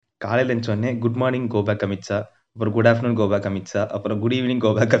காலையில எழுந்தோடனே good morning go back Amit Shah, அப்புறம் good afternoon go back Amit Shah, அப்புறம் குட் ஈவினிங்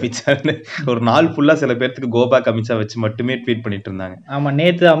கோ பேக் அமித்ஷான்னு ஒரு நாள் ஃபுல்லா சில பேருக்கு கோ பேக் அமித்ஷா வச்சு மட்டுமே ட்வீட் பண்ணிட்டு இருந்தாங்க. ஆமா,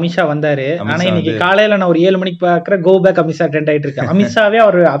 நேத்து அமித்ஷா வந்தாரு. ஆனா அமித்ஷா இன்னைக்கு வந்து காலையில நான் ஒரு 7 மணிக்கு பாக்குற கோ பேக் அமித்ஷா ட்ரெண்ட் ஆயிட்டு இருக்கு. அமித்ஷாவே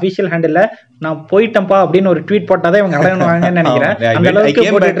அவர் அபிஷியல் ஹேண்டில் நான் போயிட்டேன்ப்பா அப்படின்னு ஒரு ட்வீட் போட்டாதான் இவங்க அடங்குவாங்கன்னு நினைக்கிறேன். அந்த அளவுக்கு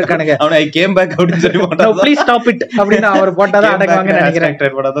போட்டுட்டு இருக்கானுங்க. ஐ கேம் பேக் அப்படின்னு சொல்லி ப்ளீஸ் ஸ்டாப் இட் அப்படின்னு அவர் போட்டாதான் அடங்குவாங்கன்னு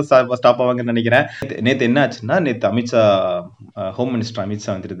நினைக்கிறேன். ஸ்டாப் ஆவாங்கன்னு நினைக்கிறேன். நேத்து என்ன ஆச்சுன்னா, நேத்து அமித்ஷா ஹோம் மினிஸ்டர்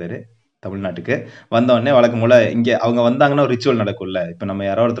அமித்ஷா வந்துருந்தாரு தமிழ்நாட்டுக்கு. வந்த உடனே வழக்கம் போல இங்க அவங்க வந்தாங்கன்னா ஒரு ரிச்சுவல் நடக்கும்ல. இப்ப நம்ம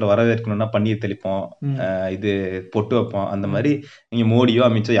யாரோ ஒருத்தர் வரவேற்கணும்னா பன்னீர் தெளிப்போம், இது பொட்டு வைப்போம். அந்த மாதிரி இங்க மோடியோ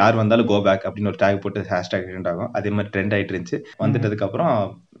அமித்ஷா யார் வந்தாலும் கோ பேக் அப்படின்னு ஒரு டேக் போட்டு ஹேஷ்டேக் ட்ரெண்ட் ஆகும். அதே மாதிரி ட்ரெண்ட் ஆயிட்டு இருந்துச்சு. வந்துட்டதுக்கு அப்புறம்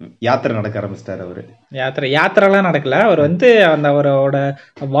யாத்திரை நடக்க ஆரம்பிச்சிட்டாரு அவரு. யாத்திரெல்லாம் நடக்கல. அவர் வந்து அந்த அவரோட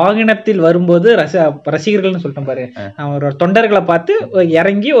வாகனத்தில் வரும்போது ரசிகர்கள்னு சொல்லிட்டோம் பாரு, அவரோட தொண்டர்களை பார்த்து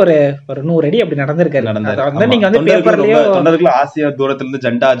இறங்கி ஒரு 100 அடி அப்படி நடந்திருக்காரு. நீங்க வந்து பேப்பர்லயோ தொண்டர்கள் ஆசியா தூரத்துல இருந்து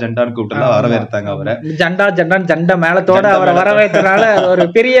ஜெண்டா ஜெண்டான்னு கூப்பிட்டு வரவேற்றாங்க அவரை. ஜெண்டா மேலத்தோட அவரை வரவேற்றனால ஒரு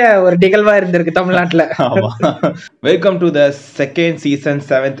பெரிய ஒரு நிகழ்வா இருந்திருக்கு தமிழ்நாட்டுல. Welcome to the second season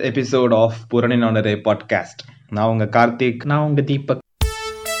 7th episode of புரணின் ஆனரே podcast. நான் உங்க கார்த்திக். நான் உங்க தீபக்.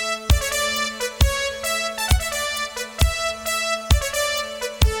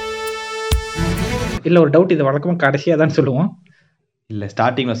 இல்ல ஒரு டவுட், இது வழக்கமா கடைசியா தான் சொல்லுவோம். இல்ல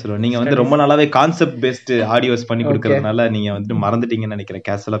ஸ்டார்டிங்ல சொல்லுவோம். நீங்க வந்து ரொம்ப நாளாவே கான்செப்ட் பேஸ்ட் ஆடியோஸ் பண்ணி கொடுக்கறதுனால நீங்க வந்து மறந்துட்டீங்கன்னு நினைக்கிறேன்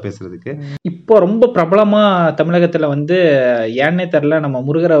கேஷுவலா பேசுறதுக்கு. இப்போ ரொம்ப பிரபலமா தமிழகத்துல வந்து ஏன்னே தெரியல, நம்ம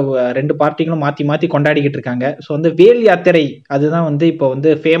முருகரை 2 பார்ட்டிகளும் மாத்தி மாத்தி கொண்டாடிக்கிட்டு இருக்காங்க. ஸோ வந்து வேல் யாத்திரை அதுதான் வந்து இப்போ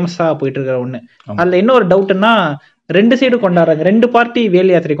வந்து ஃபேமஸா போயிட்டு இருக்கிற ஒண்ணு. அதுல என்ன ஒரு டவுட்னா, 2 சைடு கொண்டாடுறாங்க, 2 பார்ட்டி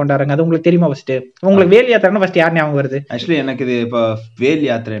வேல் யாத்திரை கொண்டாடுறாங்க. அது உங்களுக்கு தெரியுமா? ஃபர்ஸ்ட் உங்களுக்கு வேல் யாத்திரைனா ஃபர்ஸ்ட் யார் ஞாபகம் வருது? ஆக்சுவலி எனக்கு இது இப்ப வேல்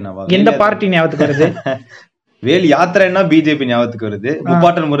யாத்திரை எந்த பார்ட்டி ஞாபகத்துக்கு வருது? வேல் யாத்திரைன்னா பிஜேபி ஞாபகத்துக்கு வருது.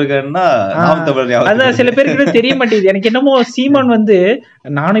 முப்பாட்டன் முருகன்னா நாம் தமிழர். அதான் சில பேருக்கு தெரிய மாட்டேங்குது. எனக்கு என்னமோ சீமான் வந்து,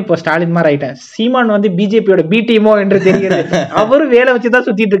 நானும் இப்போ ஸ்டாலின் மாதிரி ஆயிட்டேன், சீமான் வந்து பிஜேபியோட பி டீமோ என்று தெரியுது. அவரும் வேலை வச்சுதான்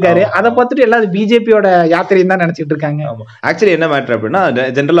சுத்திட்டு இருக்காரு. அதை பார்த்துட்டு எல்லாரும் பிஜேபியோட யாத்திரையும் தான் நினைச்சிட்டு இருக்காங்க. ஆக்சுவலி என்ன மேட்டர் அப்படின்னா,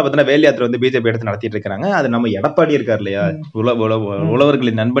 ஜென்ரலா பார்த்தீங்கன்னா வேல் யாத்திரை வந்து பிஜேபி எடுத்து நடத்திட்டு இருக்காங்க. அது நம்ம எடப்பாடி இருக்காரு இல்லையா,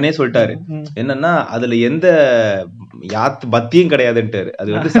 உழவர்களின் நண்பனே சொல்லிட்டாரு. என்னன்னா அதுல எந்த பக்தியும் கிடையாதுன்ட்டாரு. அது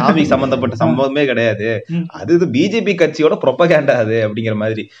வந்து சாமி சம்பந்தப்பட்ட சம்பவமே கிடையாது, அது பிஜேபி கட்சியோட ப்ரொபகேண்டா அது அப்படிங்கிற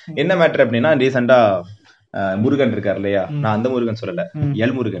மாதிரி. என்ன மேட்டர் அப்படின்னா, ரீசெண்டா முருகன் இருக்காரு இல்லையா, நான் அந்த முருகன் சொல்லல,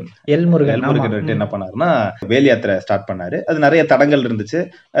 எல் முருகன் என்ன பண்ணாருன்னா வேல் யாத்திரை ஸ்டார்ட் பண்ணாரு. அது நிறைய தடங்கள் இருந்துச்சு,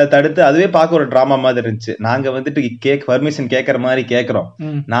 தடுத்து அதுவே பார்க்க ஒரு டிராமா மாதிரி இருந்துச்சு. நாங்க வந்துட்டு பர்மிஷன் கேட்கற மாதிரி கேட்கறோம்,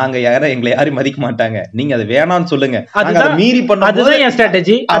 நாங்க எங்களை யாரும் மதிக்க மாட்டாங்க, நீங்க அதை வேணாம்னு சொல்லுங்க, மீறி பண்ண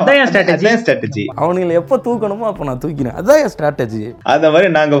ஸ்ட்ராட்டஜி. அவனுங்களை எப்ப தூக்கணுமோ அப்ப நான் தூக்கினேன், அதான் ஸ்ட்ராட்டஜி. அந்த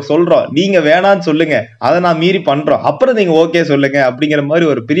மாதிரி நாங்க சொல்றோம், நீங்க வேணாம்னு சொல்லுங்க, அதை நான் மீறி பண்றோம், அப்புறம் நீங்க ஓகே சொல்லுங்க அப்படிங்கிற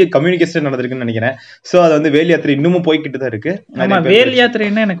மாதிரி ஒரு பெரிய கம்யூனிகேஷன் நடந்திருக்குன்னு நினைக்கிறேன். சோ அது வந்து வேல் யாத்திரை இன்னமும் போய்கிட்டு தான் இருக்கு. வேல்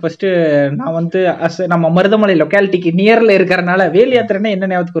யாத்திரைன்னா எனக்கு ஃபர்ஸ்ட் நான் வந்து நம்ம மருதமலை லொக்காலிட்டிக்கு நியர்ல இருக்கிறதுனால வேல் யாத்திரைன்னா என்ன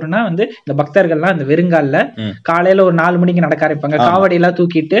ஞாபகத்துக்கு வரும்னா, வந்து இந்த பக்தர்கள்லாம் இந்த வெறுங்கால்ல காலையில ஒரு 4 மணிக்கு நடக்க ஆரம்பிப்பாங்க, காவடி எல்லாம்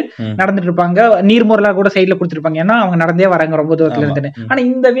தூக்கிட்டு நடந்துட்டு இருப்பாங்க, நீர்மோர்லாம் கூட சைட்ல கொடுத்துருப்பாங்க, ஏன்னா அவங்க நடந்தே வராங்க ரொம்ப தூரத்துல இருந்து. ஆனா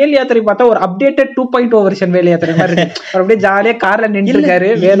இந்த வேல் யாத்திரை பார்த்தா ஒரு அப்டேட்டட் 2.0 வெர்ஷன் வேல் யாத்திரை மாதிரி இருக்கு. அப்படியே ஜாலியா கார்ல நின்று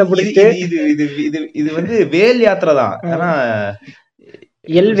இருக்காரு வேலை பிடிச்சிட்டு. இது வந்து வேல் யாத்திரை தான், ஆனா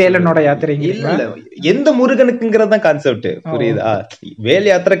எல் வேலனோட யாத்திரை இல்ல, எந்த முருகனுக்குங்கிறது தான் கான்செப்ட், புரியுதா? வேல்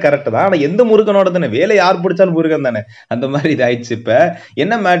யாத்திரை கரெக்ட் தான், ஆனா எந்த முருகனோட தானே, வேலை யார் பிடிச்சாலும் முருகன் தானே, அந்த மாதிரி இது ஆயிடுச்சு. இப்ப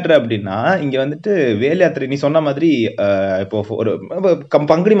என்ன மேட்ரு அப்படின்னா, இங்க வந்துட்டு வேல் யாத்திரை நீ சொன்ன மாதிரி இப்போ ஒரு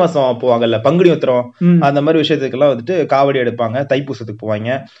பங்குனி மாசம் போவாங்கல்ல, பங்குனி உத்திரம், அந்த மாதிரி விஷயத்துக்கெல்லாம் வந்துட்டு காவடி எடுப்பாங்க, தைப்பூசத்துக்கு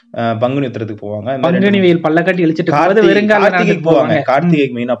போவாங்க, பங்குனி உத்திரத்துக்கு போவாங்க, பங்குனி வெயில் பல்லக்காட்டி இழுச்சிட்டு கார்த்திகைக்கு போவாங்க,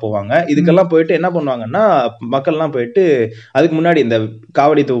 கார்த்திகைக்கு மெயினா போவாங்க. இதுக்கெல்லாம் போயிட்டு என்ன பண்ணுவாங்கன்னா, மக்கள் எல்லாம் போயிட்டு அதுக்கு முன்னாடி இந்த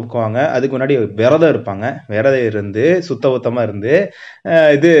காவடி தூக்குவாங்க, அதுக்கு முன்னாடி விரதம் இருப்பாங்க, விரதம் இருந்து சுத்தபத்தமா இருந்து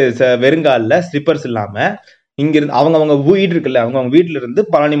இது வெறுங்கால ஸ்லிப்பர்ஸ் இல்லாம இங்க இருந்து அவங்க வீடு இருக்குல்ல, அவங்க வீட்டுல இருந்து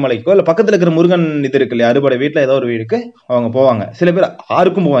பழனிமலைக்கோ இல்ல பக்கத்துல இருக்கிற முருகன் இது இருக்கு இல்லையா, அறுபடை வீட்டுல ஏதோ ஒரு வீடுக்கு அவங்க போவாங்க. சில பேர்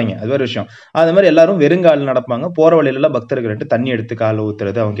ஆருக்கும் போவாங்க, அது வேற விஷயம். அது மாதிரி எல்லாரும் வெறுங்கால் நடப்பாங்க. போற வழியில எல்லாம் பக்தர்கள் தண்ணி எடுத்து கால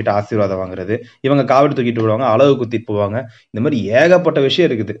ஊத்துறது, அவங்க கிட்ட ஆசீர்வாதம் வாங்குறது, இவங்க காவடி தூக்கிட்டு விடுவாங்க, அளவு குத்திட்டு போவாங்க. இந்த மாதிரி ஏகப்பட்ட விஷயம்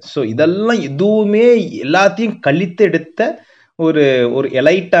இருக்குது. ஸோ இதெல்லாம் எதுவுமே எல்லாத்தையும் கழித்து எடுத்த ஒரு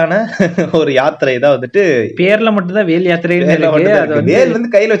எலைட்டான ஒரு யாத்திரை தான் வந்துட்டு பேர்ல மட்டும்தான் வேல் யாத்திரை. வேல் வந்து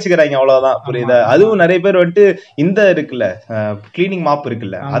கையில வச்சுக்கிறாங்க, அவ்வளவுதான், புரியுதா? அதுவும் நிறைய பேர் வந்துட்டு இந்த இருக்குல்ல கிளீனிங் மாப்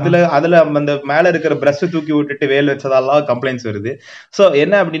இருக்குல்ல, அதுல அந்த மேல இருக்கிற பிரஷ் தூக்கி விட்டுட்டு வேல் வச்சதெல்லாம் கம்ப்ளைண்ட்ஸ் வருது. சோ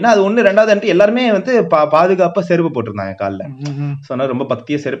என்ன அப்படின்னா, அது ஒண்ணு. ரெண்டாவது எல்லாருமே வந்து பாதுகாப்பா செருப்பு போட்டிருந்தாங்க கால்ல. சொன்னா ரொம்ப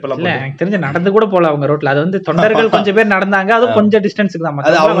பக்திய செருப்பு எல்லாம் எனக்கு தெரிஞ்சு நடந்து கூட போல அவங்க ரோட்ல. அது வந்து தொண்டர்கள் கொஞ்சம் பேர் நடந்தாங்க, அது கொஞ்சம் டிஸ்டன்ஸுக்கு தான்.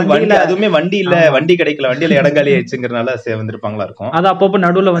 அதுவுமே வண்டி இல்ல, வண்டி கிடைக்கல, வண்டியில இடங்காலி ஆயிடுச்சுங்கிறதுனால வந்துருப்பாங்களா இருக்கும். அது அப்பப்போ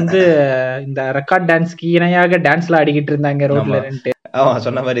நடுவுல வந்து இந்த ரெக்கார்ட் டான்ஸ்க்கு இணையாக டான்ஸ்ல ஆடிக்கிட்டு இருந்தாங்க ரோட்ல. ஆமா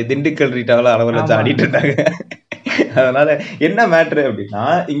சொன்ன மாதிரி திண்டுக்கல் ரீட்டாவில் அளவில் வச்சு ஆடிட்டு இருந்தாங்க. அதனால என்ன மேட்ரு அப்படின்னா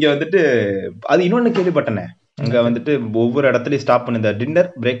இங்க வந்துட்டு அது இன்னொன்னு கேள்விப்பட்டனே, அங்க வந்துட்டு ஒவ்வொரு இடத்துலயும் ஸ்டாப் பண்ணி இந்த டின்னர்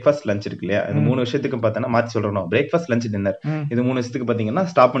பிரேக்ஃபாஸ்ட் லஞ்ச் இருக்கு இல்லையா, இந்த 3 விஷயத்துக்கு பார்த்தோன்னா மாத்தி சொல்றோம், பிரேக்ஃபாஸ்ட் லஞ்ச் டின்னர் இது 3 விஷயத்துக்கு பாத்தீங்கன்னா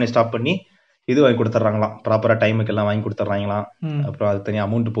ஸ்டாப் பண்ணி இது வாங்கி கொடுத்துறாங்களாம், ப்ராப்பரா டைமுக்கு எல்லாம் வாங்கி கொடுத்துறாங்களாம். அப்புறம் அது தனியா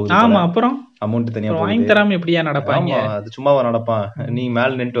அமௌண்ட் போகுது. ஆமா, அப்புறம் அமௌண்ட் தனியா வாங்கி தராம எப்படியா நடப்பாங்க? அது சும்மாவா நடப்பான், நீ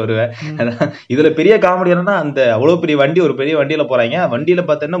மேல நின்று வருவ. இதுல பெரிய காமெடி என்னன்னா, அந்த அவ்வளவு பெரிய வண்டி, ஒரு பெரிய வண்டியில போறாங்க, வண்டியில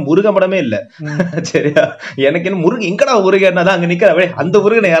பார்த்தோன்னா முருக படமே இல்ல. சரியா, எனக்கு என்ன முருகன் எங்கடா முருகன் அங்க நிக்கிற, அந்த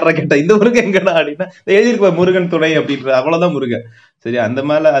முருகனை யாரா கேட்டா, இந்த முருகன் எங்கடா அப்படின்னா எழுதிருப்ப முருகன் துணை அப்படின்ற, அவ்வளவுதான் முருகன். சரி, அந்த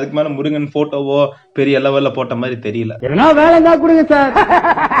மேல அதுக்கு மேல முருகன் போட்டோவோ பெரிய லெவல்ல போட்ட மாதிரி தெரியல. வேலை தான் கொடுங்க சார்.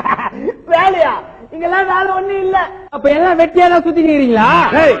 வேலையா? இங்கெல்லாம் வேலை ஒண்ணு இல்ல. அப்ப எல்லாம் வெட்டியா தான் சுத்திக்கிறீங்களா?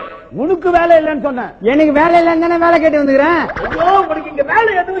 உனக்கு வேலை இல்லன்னு சொன்னேன். எனக்கு வேலை இல்லன்னு தானே வேலை கேட்டு வந்துக்கிறேன். உனக்கு இங்க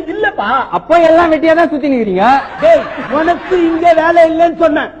வேலை எதுவும் இல்லப்பா. அப்ப எல்லாம் வெட்டியா தான் சுத்தி நிக்கிறீங்க. உனக்கு இங்க வேலை இல்லன்னு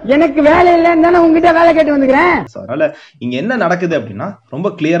சொன்னேன். எனக்கு வேலை இல்லன்னு தானே உங்ககிட்ட வேலை கேட்டு வந்துக்கிறேன். அதனால இங்க என்ன நடக்குது அப்படின்னா ரொம்ப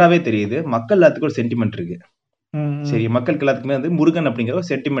கிளியராவே தெரியுது, மக்கள் எல்லாத்துக்கும் ஒரு சென்டிமெண்ட் இருக்கு. சரி, மக்களுக்கு எல்லாத்துக்குமே வந்து முருகன் அப்படிங்கிற ஒரு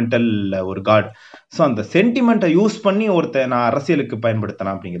சென்டிமெண்டல் ஒரு காட். ஸோ அந்த சென்டிமெண்ட்டை யூஸ் பண்ணி நான் அரசியலுக்கு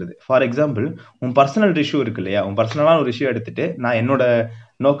பயன்படுத்தலாம் அப்படிங்கிறது. ஃபார் எக்ஸாம்பிள், உன் பர்சனல் இஷ்யூ இருக்கு இல்லையா, உன் பர்சனலான ஒரு இஷ்யூ எடுத்துட்டு நான் என்னோட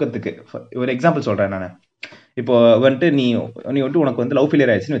நோக்கத்துக்கு ஒரு எக்ஸாம்பிள் சொல்றேன். நான் இப்போ வந்துட்டு நீ வந்துட்டு உனக்கு வந்து லவ்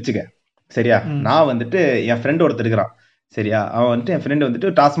ஃபெயிலியர் ஆயிடுச்சுன்னு வச்சுக்க. சரியா, நான் வந்துட்டு என் ஃப்ரெண்ட் ஒருத்தர் இருக்கிறான். சரியா, அவன் வந்துட்டு என் ஃப்ரெண்ட்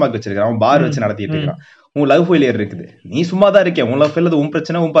வந்துட்டு டாஸ்மாக் வச்சிருக்கான், அவன் பார் வச்சு நடத்திட்டு இருக்கிறான். உன் லவ் ஃபெயிலியர் இருக்குது, நீ சும்மா தான் இருக்க, உன் லவ் ஃபெயிலியர் உன்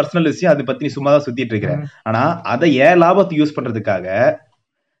பிரச்சனை, உன் பர்சனல் விஷயம், அதை பத்தி நீ சும்மா தான் சுத்திட்டு இருக்கிற. ஆனா அதை ஏன் லாபத்துக்கு யூஸ் பண்றதுக்காக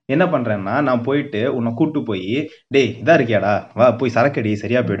என்ன பண்றேன்னா, நான் போயிட்டு உன்னை கூட்டு போய், டேய் இதா இருக்கியாடா, வா போய் சரக்கடி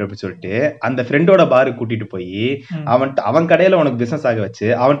சரியா போயிடும் அப்படின்னு சொல்லிட்டு அந்த ஃப்ரெண்டோட பாருக்கு கூட்டிட்டு போய் அவன் கடையில உனக்கு பிசினஸ் ஆக வச்சு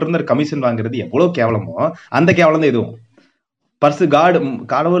அவன்கிட்ட இருந்து கமிஷன் வாங்குறது எவ்வளவு கேவலமோ அந்த கேவலம் தான் இதுவும்.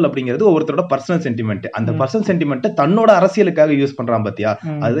 கடவுள் அப்படிங்கிறது ஒவ்வொருத்தரோட பர்சனல் சென்டிமெண்ட். அந்த பர்சனல் சென்டிமெண்ட் தன்னோட அரசியலுக்காக யூஸ் பண்றான் பாத்தியா,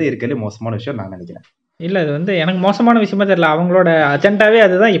 அதுதான் இருக்கலே மோசமான விஷயம் நான் நினைக்கிறேன். இல்ல, இது வந்து எனக்கு மோசமான விஷயமா தெரியல. அவங்களோட அஜெண்டாவே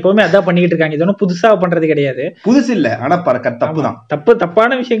அதுதான், எப்பவுமே அதான் பண்ணிக்கிட்டு இருக்காங்க. இது ஒன்றும் புதுசா பண்றது கிடையாது. புதுசு இல்ல, ஆனா தப்பு தான்.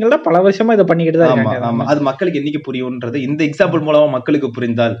 தப்பான விஷயங்கள் தான் பல வருஷமா இதை பண்ணிக்கிட்டு தான் இருக்காங்க. அது மக்களுக்கு என்னைக்கு புரியும்ன்றது இந்த எக்ஸாம்பிள் மூலமா மக்களுக்கு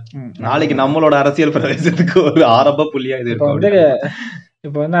புரிந்தால் நாளைக்கு நம்மளோட அரசியல் பிரவேசத்துக்கு ஒரு ஆரம்ப புள்ளியா இது இருக்கும்.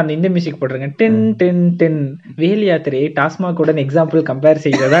 இப்போ வந்து அந்த இந்த மியூசிக் போடுறேங்க, டென் டென் டென் வேல் யாத்திரையை டாஸ்மாக் உடன் எக்ஸாம்பிள் கம்பேர்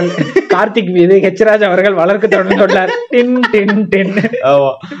செய்ததால் கார்த்திக் மீது ஹெச்ராஜ் அவர்கள் வளர்க்க தொடர்ந்தார். Ten ten ten.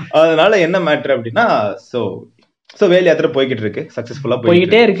 அதனால என்ன மேட்டர் அப்படின்னா, சோ வேல் யாத்திரை போய்கிட்டு இருக்கு, சக்சஸ்ஃபுல்லா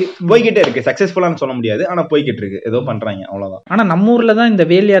போய்கிட்டே இருக்கு. சக்சஸ்ஃபுல்லான்னு சொல்ல முடியாது, ஆனா போய்கிட்டு இருக்கு, ஏதோ பண்றாங்க, அவ்வளவுதான். ஆனா நம்ம ஊர்ல தான் இந்த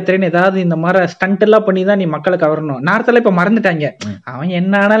வேல் யாத்திரைன்னு ஏதாவது இந்த மாதிரி ஸ்டண்ட் எல்லாம் பண்ணி தான் நீ மக்களை கவரணும். நார்த்ல இப்ப மறந்துட்டாங்க, அவன்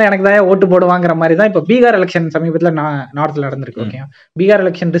என்ன ஆனாலும் எனக்கு தான் ஓட்டு போடுவாங்கிற மாதிரி தான். இப்ப பீகார் எலெக்ஷன் சமீபத்துல நார்த்ல நடந்திருக்கு. ஓகே, பீகார்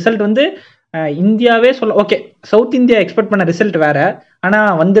எலெக்ஷன் ரிசல்ட் வந்து இந்தியாவே சொல்ல, ஓகே சவுத் இந்தியா எக்ஸ்பெக்ட் பண்ண ரிசல்ட் வேற, ஆனா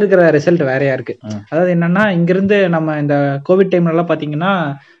வந்திருக்கிற ரிசல்ட் வேறையா இருக்கு. அதாவது என்னன்னா, இங்கிருந்து நம்ம இந்த கோவிட் டைம்ல எல்லாம் பாத்தீங்கன்னா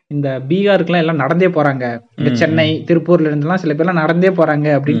இந்த பீகாருக்குலாம் எல்லாம் நடந்தே போறாங்க. இந்த சென்னை திருப்பூர்ல இருந்துலாம் சில பேர்லாம் நடந்தே போறாங்க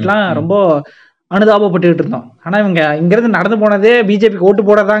அப்படின்ட்டுலாம் ரொம்ப அனுதாபப்பட்டுக்கிட்டு இருந்தோம். ஆனா இவங்க இங்க இருந்து நடந்து போனதே பிஜேபிக்கு ஓட்டு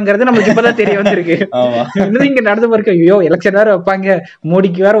போடதாங்கிறது நமக்கு இப்பதான் தெரிய வந்திருக்கு. இங்க நடந்து போயிருக்க, ஐயோ எலெக்ஷன் வேற வைப்பாங்க,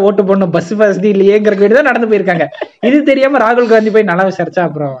 மோடிக்கு வேற ஓட்டு போடணும், பஸ் வசதி இல்லையேங்கிற தான் நடந்து போயிருக்காங்க. இது தெரியாம ராகுல் காந்தி போய் நல்லா விசாரிச்சா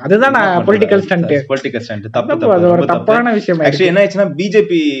அப்புறம் அதுதான் பொலிட்டிக்கல் ஸ்டண்ட். ஒரு தப்பான விஷயம். ஆக்சுவலி என்ன ஆச்சுன்னா,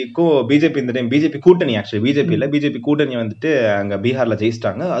 பிஜேபி இந்த டைம் பிஜேபி கூட்டணி, ஆக்சுவலி பிஜேபி இல்ல, பிஜேபி கூட்டணி வந்துட்டு அங்க பீகார்ல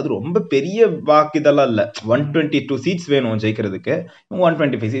ஜெயிச்சிட்டாங்க. அது ரொம்ப பெரிய வாக்கு இதெல்லாம் இல்ல, 122 சீட்ஸ் வேணும் ஜெயிக்கிறதுக்கு,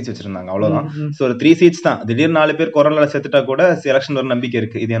 125 சீட்ஸ் வச்சிருந்தாங்க, அவ்வளவுதான். ஒரு 3 சீட்ஸ் தான். திடீர்னு 4 பேர் கொரோனால செத்துட்டா கூட எலெக்ஷன் வர நம்பிக்கை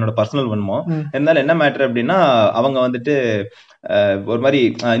இருக்கு. இது என்னோட பர்சனல் வன்மோ. இருந்தாலும் என்ன மேட்டர் அப்படின்னா, அவங்க வந்துட்டு ஒரு மாதிரி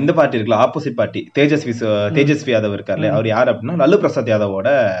இந்த பார்ட்டி இருக்குல்ல, ஆப்போசிட் பார்ட்டி, தேஜஸ்வி யாதவ் இருக்காரு, அவர் யாரு அப்படின்னா லல்லு பிரசாத்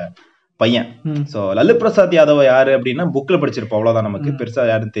யாதவோட பையன். சோ லல்லு பிரசாத் யாதவ் யாரு அப்படின்னா புக்ல படிச்சிருப்போம், அவ்வளவுதான், நமக்கு பெருசா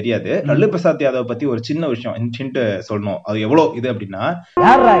யாரும் தெரியாது. லல்லு பிரசாத் யாதவ் பத்தி ஒரு சின்ன விஷயம் சொல்லணும். அது எவ்வளவு இது அப்படின்னா,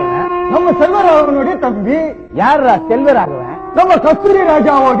 நம்ம செல்வராகவனுடைய தம்பி. யாரா செல்வராகவன்? நம்ம கஸ்தூரி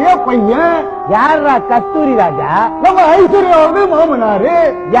ராஜாவோடைய பையன். யாரா கஸ்தூரி ராஜா? நம்ம ஐஸ்வர்யாவோட மாமனாரு.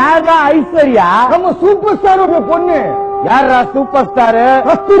 யாரா ஐஸ்வர்யா? நம்ம சூப்பர் ஸ்டாரோட பொண்ணு. யாரா சூப்பர் ஸ்டார்?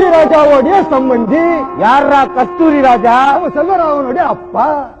 கஸ்தூரி ராஜாவோடைய சம்பந்தி. யாரா கஸ்தூரி ராஜா? நம்ம செல்வராகவனுடைய அப்பா.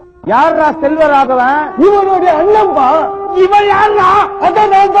 யாரா செல்வராகவன்? இவனுடைய அண்ணன்பா. இவன் யாரா?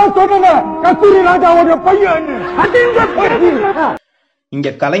 அதான் நான் தான் சொன்னேன், கஸ்தூரி ராஜாவோட பையன். இங்க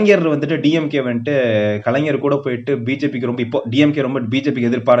கலைஞர் வந்துட்டு டிஎம்கே வந்துட்டு கலைஞர் கூட போயிட்டு பிஜேபிக்கு ரொம்ப, இப்போ டிஎம்கே ரொம்ப பிஜேபிக்கு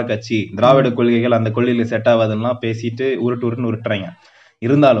எதிர்ப்பான கட்சி, திராவிட கொள்கைகள் அந்த கொள்கையில செட் ஆகாதுன்னா பேசிட்டு உருட்டுறாங்க.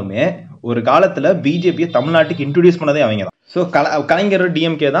 இருந்தாலுமே ஒரு காலத்துல பிஜேபியை தமிழ்நாட்டுக்கு இன்ட்ரோடியூஸ் பண்ணதே அவங்க தான். ஸோ கலைஞர்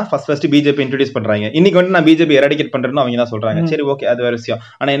டிஎம்கே தான் ஃபர்ஸ்ட் பிஜேபி இன்ட்ரோடியூஸ் பண்றாங்க. இன்னைக்கு வந்து நான் பிஜேபி எராடிகேட் பண்றேன்னு அவங்க தான் சொல்றாங்க. சரி, ஓகே, அது வேற விஷயம்.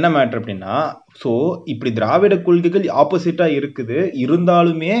 ஆனா என்ன மேட்டர் அப்படின்னா, ஸோ இப்படி திராவிட கொள்கைகள் ஆப்போசிட்டா இருக்குது,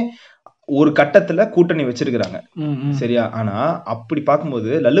 இருந்தாலுமே ஒரு கட்டத்துல கூட்டணி வச்சிருக்கிறாங்க சரியா. ஆனா அப்படி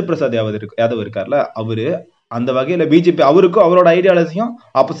பார்க்கும்போது லல்லு பிரசாத் யாதவ் இருக்காருல்ல, அவரு அந்த வகையில பிஜேபி அவருக்கும் அவரோட ஐடியாலஜியும்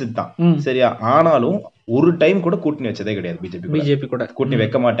ஆப்போசிட் தான் சரியா. ஆனாலும் ஒரு டைம் கூட கூட்டணி வச்சதே கிடையாது பிஜேபி கூட. கூட்டணி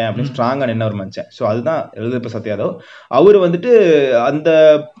வைக்க மாட்டேன் அப்படின்னு ஸ்ட்ராங்கா நின்ன ஒரு மனுஷன். சோ அதுதான் லல்லு பிரசாத் யாதவ். அவரு வந்துட்டு அந்த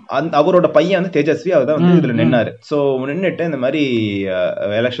அவரோட பையன் வந்து தேஜஸ்வி, அவர் தான் வந்து இதுல நின்னாரு. சோ நின்னுட்டு இந்த மாதிரி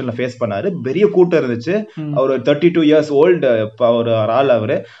எலெக்ஷன்ல ஃபேஸ் பண்ணாரு. பெரிய கூட்டம் இருந்துச்சு. அவர் 32 years ஓல்டு ஒரு ஆள்.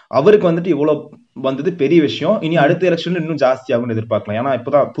 அவருக்கு வந்துட்டு இவ்வளவு வந்தது பெரிய விஷயம். இனி அடுத்த எலெக்ஷன்ல இன்னும் ஜாஸ்தி ஆகும்னு எதிர்பார்க்கலாம். ஏன்னா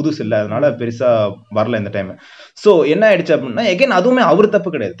இப்பதான் புதுசு இல்ல, அதனால பெருசா வரல இந்த டைம். சோ என்ன ஆயிடுச்சு அப்படின்னா, எகைன் அதுவுமே அவர் தப்பு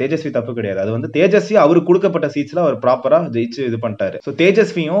கிடையாது, தேஜஸ்வி தப்பு கிடையாது. அது வந்து தேஜஸ்வி அவருக்கு கொடுக்கப்பட்ட சீட்ஸ்ல அவர் ப்ராப்பரா ஜெயிச்சு இது பண்ணிட்டாரு. சோ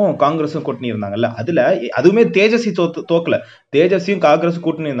தேஜஸ்வியும் காங்கிரஸும் கூட்டணி இருந்தாங்கல்ல, அதுல அதுவுமே தேஜஸ்வி தோக்கல. தேஜஸ்வியும் காங்கிரஸும்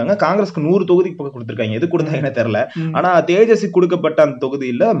கூட்டணி இருந்தாங்க. காங்கிரஸ்க்கு 100 தொகுதிக்கு பக்கம் கொடுத்திருக்காங்க. எது கொடுத்தாங்கன்னு தெரியல. ஆனா தேஜஸ்வி கொடுக்கப்பட்ட அந்த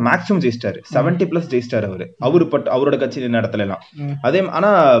தொகுதியில மேக்ஸிமம் ஜெயிச்சிட்டாரு. 70+ ஜெயிச்சிட்டாரு அவரோட கட்சி நடத்தல எல்லாம். அதே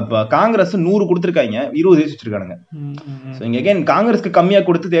ஆனா காங்கிரஸ் 100 கொடுத்திருக்காங்க, 20 ஜெயிச்சிருக்கானுங்க. காங்கிரஸ்க்கு கம்மியா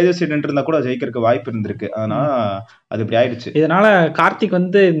கொடுத்து தேஜஸ்வி இருந்தா கூட ஜெயிக்கிறதுக்கு வாய்ப்பு இருந்திருக்கு. அதனால அது இப்படி ஆயிடுச்சு. இதனால கார்த்திக்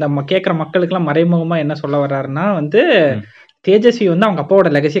வந்து இந்த கேட்கிற மக்களுக்கு எல்லாம் மறைமுகமா என்ன சொல்ல வர்றாருன்னா வந்து, தேஜஸ்வி வந்து அவங்க அப்பாவோட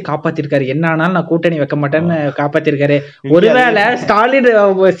லெகசியை காப்பாத்திருக்காரு. என்ன ஆனாலும் நான் கூட்டணி வைக்க மாட்டேன்னு காப்பாத்திருக்காரு. ஒருவேளை ஸ்டாலின்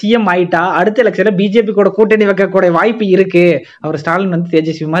சிஎம் ஆயிட்டா அடுத்த எலெக்ஷன்ல பிஜேபி கூட கூட்டணி வைக்கக்கூடிய வாய்ப்பு இருக்கு. அவர் ஸ்டாலின் வந்து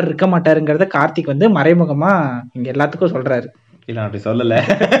தேஜஸ்வி மாதிரி இருக்க மாட்டாருங்கிறத கார்த்திக் வந்து மறைமுகமா இங்க எல்லாத்துக்கும் சொல்றாரு. இல்ல அப்படி சொல்லல,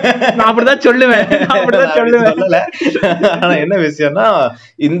 நான் அப்படிதான் சொல்லுவேன். ஆனா என்ன விஷயம்னா,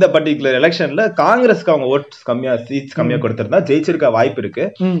 இந்த பர்டிகுலர் எலெக்ஷன்ல காங்கிரஸ்க்கு அவங்க ஓட்ஸ் கம்மியா, சீட்ஸ் கம்மியா கொடுத்திருந்தா ஜெயிச்சிருக்க வாய்ப்பு இருக்கு.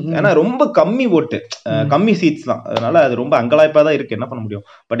 ஏன்னா ரொம்ப கம்மி ஓட்டு, கம்மி சீட்ஸ் தான். அதனால அது ரொம்ப அங்கலாய்ப்பா தான் இருக்கு. என்ன பண்ண முடியும்?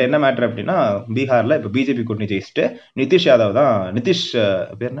 பட் என்ன மேட்டர் அப்படின்னா, பீகார்ல இப்ப பிஜேபி கூட்டணி ஜெயிச்சுட்டு நிதிஷ் யாதவ் தான்,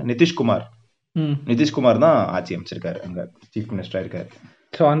 நிதிஷ்குமார் தான் ஆட்சி அமைச்சிருக்காரு, அங்க சீஃப் மினிஸ்டரா இருக்காரு.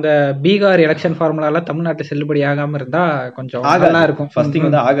 ஸோ அந்த பீகார் எலெக்ஷன் ஃபார்முலாலாம் தமிழ்நாட்டில் செல்லுபடி ஆகாம இருந்தா கொஞ்சம் ஆகலாம் இருக்கும். ஃபர்ஸ்ட் திங்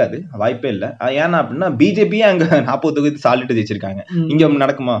வந்து ஆகாது, வாய்ப்பே இல்லை. ஏன்னா அப்படின்னா பிஜேபியே அங்க 40 தொகுதி சாலிட்டு ஜெயிச்சிருக்காங்க. இங்க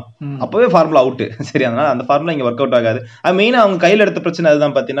நடக்குமா? அப்பவே ஃபார்முலா அவுட். சரி, அதனால அந்த ஃபார்முலா இங்க ஒர்க் அவுட் ஆகாது. அது மெயினா அவங்க கையில எடுத்த பிரச்சனை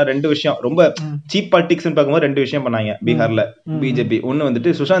அதுதான். பாத்தீங்கன்னா 2 விஷயம் ரொம்ப சீப் பாலிடிக்ஸ் பார்க்கும்போது 2 விஷயம் பண்ணாங்க பீகார்ல பிஜேபி. ஒண்ணு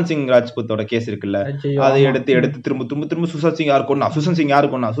வந்துட்டு சுஷாந்த் சிங் ராஜ்புத்தோட கேஸ் இருக்குல்ல, அதை எடுத்து திரும்ப சுஷாந்த் சிங் யாரு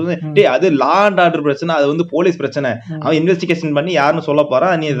கொண்டா, அது லா அண்ட் ஆர்டர் பிரச்சனை, அது வந்து போலீஸ் பிரச்சனை. அவன் இன்வெஸ்டிகேஷன் பண்ணி யாருன்னு சொல்ல போறா,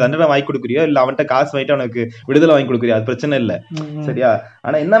 நீ தண்டனை வாங்கி கொடுக்குறியோ இல்ல அவன்கிட்ட காசு வாங்கிட்டு அவனுக்கு விடுதலை வாங்கி கொடுக்குறியோ, அது பிரச்சனை இல்ல சரியா.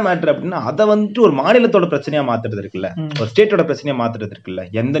 ஆனா என்ன மேட்டர் அப்படின்னா, அதை வந்துட்டு ஒரு மாநிலத்தோட பிரச்சனையா மாத்துறது இருக்குல்ல, ஒரு ஸ்டேட்டோட பிரச்சனையா மாத்துறது இருக்குல்ல,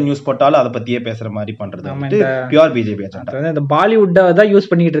 எந்த நியூஸ் போட்டாலும் அதை பத்தியே பேசுற மாதிரி பண்றது வந்து பியூர் பிஜேபி அஜெண்டா. இந்த பாலிவுட்டை தான் யூஸ்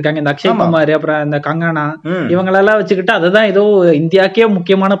பண்ணிட்டு இருக்காங்க. இந்த அக்ஷய் குமார், அப்புறம் இந்த கங்கனா, இவங்களெல்லாம் வச்சுக்கிட்டு அதுதான் ஏதோ இந்தியாக்கே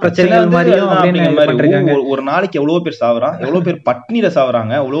முக்கியமான பிரச்சனைகள் மாதிரியும். ஒரு நாளைக்கு எவ்வளவு பேர் சாவறான், எவ்வளவு பேர் பட்னியில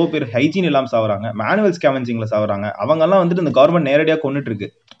சாவறாங்க, எவ்வளவு பேர் ஹைஜீன் இல்லாம சாவறாங்க, மேனுவல் ஸ்கேவெஞ்சிங்ல சாவறாங்க. அவங்க எல்லாம் வந்துட்டு இந்த கவர்மெண்ட் நேரடியா கொண்டுட்டு இருக்கு.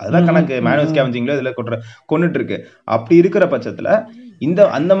 அதுதான் கணக்கு. மேனுவல் ஸ்கேவெஞ்சிங்ல இதுல கொண்டுட்டு இருக்கு. அப்படி இருக்கிற பட்சத்துல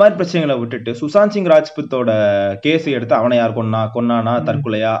அந்த மாதிரி பிரச்சனைகளை விட்டுட்டு சுஷாந்த் சிங் ராஜ்புத்தோட கேஸ் எடுத்து அவனை யார் கொன்னானா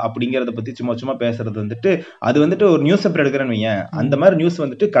தற்கொலையா அப்படிங்கறத பத்தி சும்மா பேசுறது வந்துட்டு, அது வந்துட்டு ஒரு நியூஸ் பேப்பர் எடுக்கிறேன்னு வையேன், அந்த மாதிரி நியூஸ்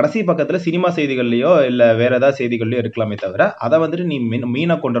வந்துட்டு கடைசி பக்கத்துல சினிமா செய்திகள்லயோ இல்ல வேற ஏதாவது செய்திகள்லயோ இருக்கலாமே தவிர அதை வந்துட்டு நீ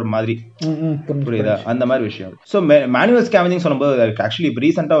மீனா கொண்ட மாதிரி, புரியுதா, அந்த மாதிரி விஷயம். சோ மேனுவல் ஸ்கேவெஞ்சிங் சொல்லும்போது ஆக்சுவலி இப்ப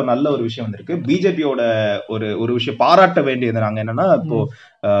ரீசெண்டா ஒரு நல்ல ஒரு விஷயம் வந்திருக்கு. பிஜேபியோட ஒரு விஷயம் பாராட்ட வேண்டியது நாங்க என்னன்னா, இப்போ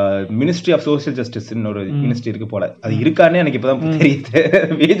மினிஸ்ட்ரி ஆஃப் சோசியல் ஜஸ்டிஸ் ஒரு மினிஸ்ட்ரி இருக்கு போல, அது இருக்கானே எனக்கு இப்பதான் தெரியுது.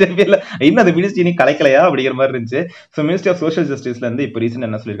 பிஜேபியில இன்னும் அந்த மினிஸ்ட்ரி நீ கலைக்கலையா அப்படிங்கிற மாதிரி இருந்துச்சு. ஸோ மினிஸ்ட்ரி ஆஃப் சோசியல் ஜஸ்டிஸ்ல இருந்து இப்போ ரீசெண்ட்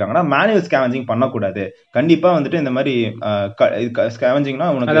என்ன சொல்லியிருக்காங்கன்னா, மேனுவல் ஸ்கேவெஞ்சிங் பண்ணக்கூடாது. கண்டிப்பா வந்துட்டு இந்த மாதிரி ஸ்கேவெஞ்சிங்னா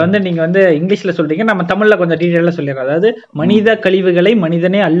அதை வந்து நீங்க வந்து இங்கிலீஷ்ல சொல்றீங்க, நம்ம தமிழ்ல கொஞ்சம் டீடைலா சொல்லிடுறோம். அதாவது மனித கழிவுகளை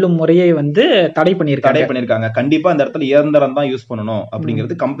மனிதனே அள்ளும் முறையை வந்து தடை பண்ணியிருக்காங்க. கண்டிப்பா அந்த இடத்துல இயந்திரம் தான் யூஸ் பண்ணணும்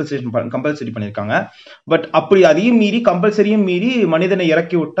அப்படிங்கிறது கம்பல்சரி பண்ணியிருக்காங்க. பட் அப்படி அதையும் மீறி கம்பல்சரியும் மீறி மனிதனை இறக்கி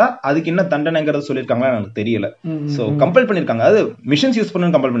விட்டா அதுக்கு என்ன தண்டனைங்கிறது சொல்லியிருக்காங்களா எனக்கு தெரியல. சோ கம்பல் பண்ணிருக்காங்க, அது மிஷின்ஸ் யூஸ்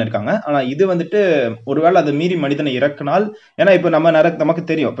பண்ணணும் கம்பல் பண்ணிருக்காங்க. ஆனா இது வந்துட்டு ஒருவேளை அதை மீறி மனிதனை இறக்குனால், ஏன்னா இப்ப நமக்கு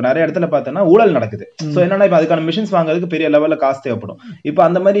தெரியும் இப்ப நிறைய இடத்துல பார்த்தோம்னா ஊழல் நடக்குது. சோ என்னன்னா இப்ப அதுக்கான மிஷின்ஸ் வாங்குறதுக்கு பெரிய லெவல்ல காசு தேவைப்படும். இப்ப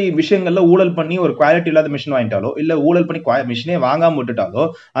அந்த மாதிரி விஷயங்கள்ல ஊழல் பண்ணி ஒரு குவாலிட்டி இல்லாத மிஷின் வாங்கிட்டாலோ இல்ல ஊழல் பண்ணி மிஷினே வாங்காம விட்டுட்டாலோ,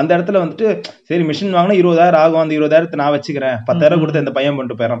 அந்த இடத்துல வந்துட்டு சரி மிஷின் வாங்கினா 20,000 ஆகும், அந்த 20,000 நான் வச்சுக்கிறேன், 10,000 கொடுத்து இந்த பையன்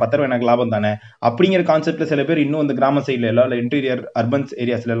பண்ணிட்டு போயிடறான், 10,000 எனக்கு லாபம் தானே அப்படிங்கிற கான்செப்ட்ல சில பேர் இன்னும் இந்த கிராம சைட்ல எல்லாம் இல்ல இன்டீரியர் அர்பன்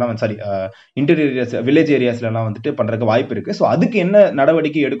ஏரியாஸ்ல எல்லாம் இன்டீரியர் ஏரியாஸ் வில்லேஜ் ஏரியாஸ்ல எல்லாம் வந்துட்டு பண்றதுக்கு வாய்ப்பு இருக்கு. சோ அதுக்கு என்ன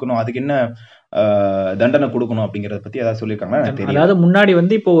நடவடிக்கை எடுக்கணும், அதுக்கு என்ன தண்டனை கொடுக்கணும் அப்படிங்கறத பத்தி ஏதாவது சொல்லிருக்காங்க. அதாவது முன்னாடி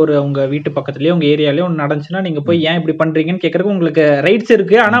வந்து இப்போ ஒரு உங்க வீட்டு பக்கத்துலயே உங்க ஏரியாலயே ஒன்று நடந்துச்சுன்னா நீங்க போய் ஏன் இப்படி பண்றீங்கன்னு கேட்கறதுக்கு உங்களுக்கு ரைட்ஸ்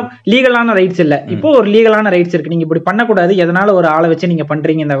இருக்கு. ஆனா லீகலான ரைட்ஸ் இல்ல. இப்போ ஒரு லீகலான ரைட்ஸ் இருக்கு. நீங்க இப்படி பண்ணக்கூடாது, எதனால ஒரு ஆளை வச்சு நீங்க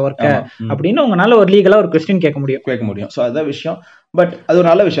பண்றீங்க இந்த ஒர்க்கை அப்படின்னு உங்களால ஒரு லீகலா ஒரு கொஸ்டின் கேட்க முடியும். சோ அதான் விஷயம். பட் அது ஒரு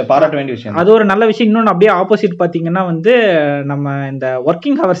நல்ல விஷயம், பாராட்ட வேண்டிய விஷயம். அது ஒரு நல்ல விஷயம். இன்னொன்னு அப்படியே ஆப்போசிட் பாத்தீங்கன்னா வந்து நம்ம இந்த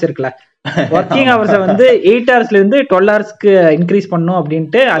ஒர்க்கிங் ஹவர்ஸ் இருக்குல்ல, ஒர்க்கிங் ஹவர்ஸை வந்து 8 ஹவர்ஸ்ல இருந்து 12 ஹவர்ஸ்க்கு இன்க்ரீஸ் பண்ணும்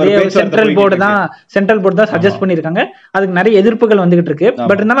அப்படின்ட்டு அதே சென்ட்ரல் போர்டு தான் சஜஸ்ட் பண்ணிருக்காங்க. அதுக்கு நிறைய எதிர்ப்புகள் வந்துகிட்டு இருக்கு.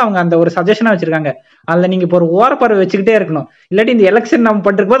 பட் இருந்தாலும் அவங்க அந்த ஒரு சஜஷனா வச்சிருக்காங்க. அதுல நீங்க இப்போ ஒரு ஓரப்பறவை வச்சுக்கிட்டே இருக்கணும், இல்லாட்டி இந்த எலெக்ஷன் நம்ம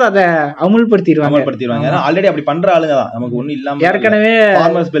பண்றதுக்கு போது அதை அமுல்படுத்திடுவாங்க. ஆல்ரெடி அப்படி பண்ற ஆளுங்க தான், நமக்கு ஒண்ணு இல்லாம ஏற்கனவே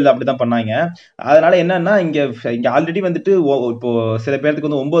ஃபார்மர்ஸ் பில் அப்படிதான் பண்ணாங்க. அதனால என்னன்னா இங்க ஆல்ரெடி வந்துட்டு இப்போ சில பேருக்கு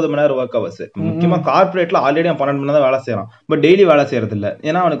வந்து 9 மணி நேரம் ஒர்க் ஹவர்ஸ். முக்கியமா கார்பரேட்ல ஆல்ரெடி 12 மணி நேரம் வேலை செய்யறான், பட் டெய்லி வேலை செய்யறது இல்ல.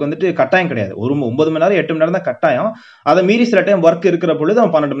 ஏன்னா அவனுக்கு வந்துட்டு கட்டாயம் கிடையாது. ஒரு 9 மணி நேரம் 8 மணி நேரம் தான் கட்டாயம். அதை மீறி சில டைம் ஒர்க் இருக்கிற பொழுது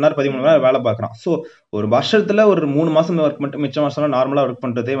அவன் 12 மணி நேரம் 13 மணி நேரம் வேலை பார்க்கறான். சோ ஒரு வருஷத்துல ஒரு 3 மாசம் ஒர்க் பண்ணிட்டு மிச்ச மாசம் நார்மலா ஒர்க்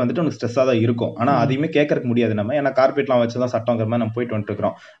பண்றதே வந்துட்டு உனக்கு ஸ்ட்ரெஸ்ஸா தான் இருக்கும். ஆனா அதையுமே கேட்கறதுக்கு முடியாது நம்ம, ஏன்னா கார்பரேட்லாம் வச்சுதான் சட்டங்கிற மாதிரி நம்ம போயிட்டு வந்துட்டு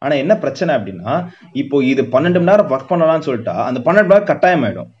இருக்கிறோம். ஆனா என்ன பிரச்சனை அப்படின்னா, இப்போ இது 12 மணி நேரம் ஒர்க் பண்ணலாம்னு சொல்லிட்டா அந்த 12 மணி நேரம் கட்டாயம்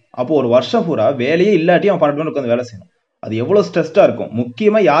ஆயிடும். அப்போ ஒரு வருஷம் பூரா வேலையே இல்லாட்டி அவன் 12 மணி நேரம் உட்காந்து வேலை செய்யணும். அது எவ்வளவு ஸ்ட்ரெஸ்டா இருக்கும்.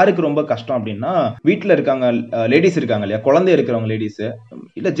 முக்கியமா யாருக்கு ரொம்ப கஷ்டம் அப்படின்னா, வீட்டுல இருக்காங்க லேடிஸ் இருக்காங்க இல்லையா, குழந்தை இருக்கிறவங்க லேடிஸ்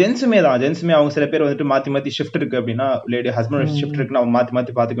இல்ல ஜென்ஸுமே தான். ஜென்ஸுமே அவங்க சில பேர் வந்துட்டு மாத்தி ஷிஃப்ட் இருக்கு அப்படின்னா, லேடி ஹஸ்பண்ட் ஷிஃப்ட் இருக்குன்னு அவங்க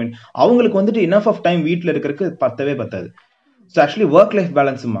மாத்தி பாத்துக்க வேண்டிய, அவங்களுக்கு வந்துட்டு இனஃப் ஆஃப் டைம் வீட்டுல இருக்கிறதுக்கு பத்தாது. ஸோ ஆக்சுவலி ஒர்க் லைஃப்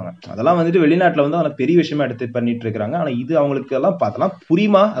பேலன்ஸும்பாங்க, அதெல்லாம் வந்துட்டு வெளிநாட்டில் வந்து அவங்களுக்கு பெரிய விஷயமா எடுத்து பண்ணிட்டு இருக்காங்க. ஆனால் இது அவங்களுக்கு எல்லாம் அதெல்லாம்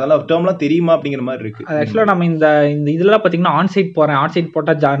புரியுமா, அதெல்லாம் டேர்ம்லாம் தெரியுமா அப்படிங்கிற மாதிரி இருக்கு. ஆக்சுவலாக நம்ம இந்த இதெல்லாம் பார்த்தீங்கன்னா ஆன்சைட் போகிறேன், ஆன்சைட்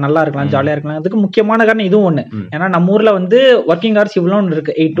போட்டால் நல்லா இருக்கலாம், ஜாலியாக இருக்கலாம். அதுக்கு முக்கியமான காரணம் இதுவும் ஒன்று. ஏன்னா நம்ம ஊரில் வந்து ஒர்க்கிங் ஹவர்ஸ் இவ்வளோ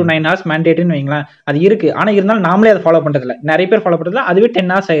இருக்கு, 8 to 9 hours மேண்டேட்னு வைங்களேன். அது இருக்கு. ஆனால் இருந்தாலும் நாமளே அதை ஃபாலோ பண்ணுறதில்ல, நிறைய பேர் ஃபாலோ பண்ணுறதுல. அதுவே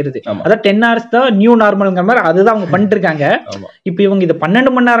 10 hours ஆயிருது. அதான் 10 hours தான் நியூ நார்மல்ங்கிற மாதிரி அதுதான் அவங்க பண்ணிட்டு இருக்காங்க. இப்போ இவங்க இது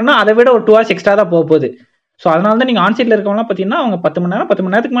 12 மணி நேரம்னா அதை விட ஒரு 2 hours எக்ஸ்ட்ரா தான் போகுது. ஸோ அதனால தான் நீங்க ஆன்சைட்ல இருக்கவங்கலாம் பார்த்தீங்கன்னா அவங்க 10 மணி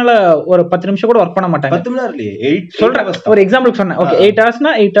நேரத்துக்கு மேல ஒரு 10 நிமிஷம் கூட ஒர்க் பண்ண மாட்டாங்க. 10 மணி நேரம் இல்லையே, சொல்றேன் ஒரு எக்ஸாம்பிளுக்கு சொன்னேன். ஓகே 8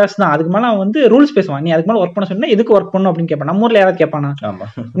 ஹவர்ஸ்னா 8 ஹவர்ஸ் தான். அதுக்கு மேல அவன் வந்து ரூல்ஸ் பேசுவான். நீ அதுக்கு மேல ஒர்க் பண்ண சொன்னா எதுக்கு ஒர்க் பண்ணணும் அப்படின்னு கேட்பான். நம்ம ஊர்ல யாராவது கேட்பானா?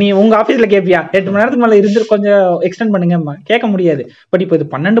 நீ உங்க ஆஃபீஸ்ல கேட்பியா 8 மணி நேரத்துக்கு மேல இருந்து கொஞ்சம் எக்ஸ்டெண்ட் பண்ணுங்க, கேட்க முடியாது. பட் இப்போ இது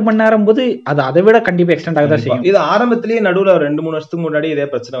 12 மணி நேரம் போது அது அதை விட கண்டிப்பா எக்ஸ்டெண்ட் ஆகதான் செய்யும். இது ஆரம்பத்திலேயே நடுவில் 2-3 வருஷத்துக்கு முன்னாடி இதே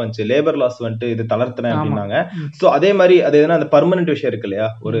பிரச்சனை வந்துச்சு. லேபர் லாஸ் வந்துட்டு இது தளர்த்துறேன் அப்படின்னாங்க. ஸோ அதே மாதிரி அது எதுனா அந்த பர்மனன்ட் விஷயம் இருக்கு இல்லையா,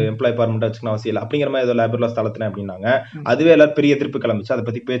 ஒரு எம்ப்ளாய் பர்மனன்ட் வச்சுக்கணும் அவசியம் இல்லை அப்படிங்கிற மாதிரி ஏதோ லேபர் லாஸ் தளர்த்துறேன் அப்படின்னாங்க. அதுவே எல்லாரும் பெரிய எதிர்ப்பு கிளம்பிச்சு. அதை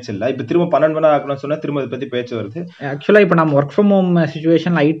பத்தி பேச்சு இல்ல. இப்ப திரும்ப 12 மணி நேரம் ஆகணும்னு சொன்னா திரும்ப அதை பத்தி பேச்சு வருது. ஆக்சுவலா இப்ப நம்ம work from home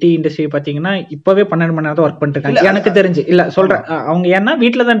situation IT industry பாத்தீங்கன்னா இப்பவே 12 மணி நேரம் தான் ஒர்க் பண்ணிட்டு இருக்காங்க எனக்கு தெரிஞ்சு. இல்ல சொல்றேன், அவங்க ஏன்னா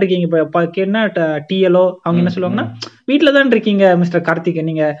வீட்டுல தான் இருக்கீங்க. இப்ப என்ன டிஎல்ஓ அவங்க என்ன சொல்லுவாங்கன்னா, வீட்டுல தான் இருக்கீங்க மிஸ்டர் கார்த்திக்,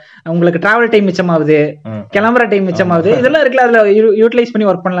 நீங்க உங்களுக்கு டிராவல் டைம் மிச்சமாகுது, கிளம்புற டைம் மிச்சமாகுது, இதெல்லாம் இருக்குல்ல, அதுல யூட்டிலைஸ் பண்ணி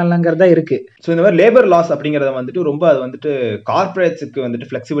ஒர்க் பண்ணலாம்ங்கிறதா இருக்கு. ஸோ இந்த மாதிரி லேபர் லாஸ் அப்படிங்கறத வந்துட்டு ரொம்ப அது வந்துட்டு கார்பரேட்ஸுக்கு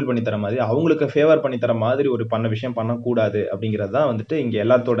வந்துட்டு ஃபிளெக்சிபிள் பண்ணி தர மாதிரி, அவங்களுக்கு ஃபேவர் பண்ணி தர மாதிரி ஒரு விஷயம் பண்ணக்கூடாது அப்படிங்கிறது தான் வந்துட்டு இங்க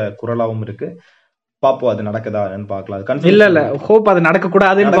எல்லாத்தோட குரலாவும் இருக்கு. பாப்போம் அது நடக்குதா பாக்கலாம். இல்ல ஹோப் அது நடக்க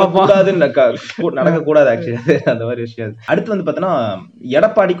கூடாதுன்னு ஆக்சுவலி அந்த மாதிரி விஷயம். அடுத்து வந்து பாத்தீங்கன்னா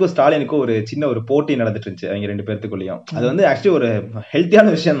எடப்பாடிக்கும் ஸ்டாலினுக்கும் ஒரு சின்ன ஒரு போட்டி நடந்துட்டு இருந்துச்சு அவங்க 2 பேருக்குள்ளயும். அது வந்து ஆக்சுவலி ஒரு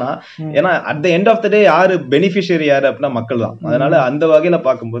ஹெல்த்தியான விஷயம் தான். ஏன்னா at the end of the டே யாரு பெனிஃபிஷியரி யாரு அப்படின்னா மக்கள் தான். அதனால அந்த வகையில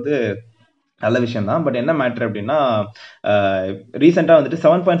பார்க்கும்போது நல்ல விஷயம் தான். பட் என்ன மேட்டர் அப்படின்னா, ரீசெண்டா வந்துட்டு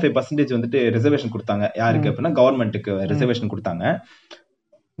 7.5% வந்துட்டு ரிசர்வேஷன் கொடுத்தாங்க. யாருக்கு அப்படின்னா கவர்மெண்ட்டுக்கு ரிசர்வேஷன் கொடுத்தாங்க.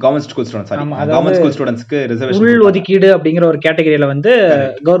 கவர்மெண்ட் ஸ்கூல் ஸ்டூடண்ட்ஸ்க்கு ரிசர்வேஷன் உள் ஒதுக்கீடு அப்படிங்கிற ஒரு கேட்டகரியில வந்து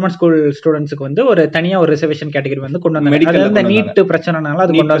கவர்மெண்ட் ஸ்கூல் ஸ்டூடண்ட்ஸ்க்கு வந்து ஒரு தனியா ஒரு ரிசர்வேஷன் கேட்டகரி வந்து கொண்டு வந்தாங்க. இந்த நீட் பிரச்சனைனால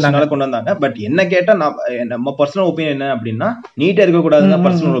அது கொண்டு வந்தாங்க. பட் என்ன கேட்டா நம்ம பர்சனல் ஒப்பீனியன் என்ன அப்படின்னா, நீட் இருக்க கூடாதுங்க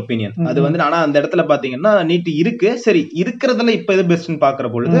பர்சனல் ஒப்பீனியன். அது வந்து ஆனா அந்த இடத்துல பாத்தீங்கன்னா நீட் இருக்கு, சரி இருக்கிறதுல இப்ப எது பெஸ்ட்னு பாக்குற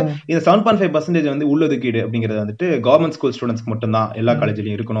பொழுது இந்த 7.5% வந்து உள் ஒதுக்கீடு அப்படிங்கிறது வந்துட்டு கவர்மெண்ட் ஸ்கூல் ஸ்டூடண்ட்ஸ்க்கு மட்டும் தான் எல்லா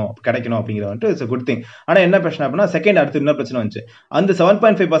காலேஜ்லயும் இருக்கணும், கிடைக்கணும் அப்படிங்கிறது வந்துட்டு இட்ஸ் குட் திங். ஆனா என்ன பிரச்சனை அப்படின்னா, செகண்ட் அடுத்து என்ன பிரச்சனை வந்துச்சு, அந்த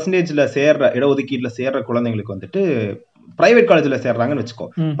 7.5%ல சேர்ற இடஒதுக்கீடுல சேர்ற குழந்தைங்களுக்கு வந்துட்டு பிரைவேட் காலேஜ்ல சேர்றாங்கன்னு வச்சுக்கோ.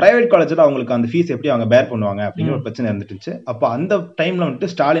 பிரைவேட் காலேஜ்ல அவங்களுக்கு அந்த ஃபீஸ் எப்படி அவங்க பேர் பண்ணுவாங்க அப்படிங்கிற ஒரு பிரச்சனை இருந்துச்சு. அப்போ அந்த டைம்ல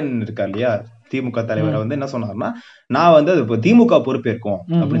வந்துட்டு ஸ்டாலின் இருக்கார் இல்லையா, திமுக தலைவரை வந்து என்ன சொன்னார்னா, நான் வந்து அது இப்போ திமுக பொறுப்பேற்கும்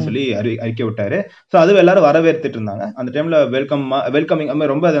அப்படின்னு சொல்லி அறிக்கை விட்டாரு. ஸோ அது எல்லாரும் வரவேற்றுட்டு இருந்தாங்க. அந்த டைம்ல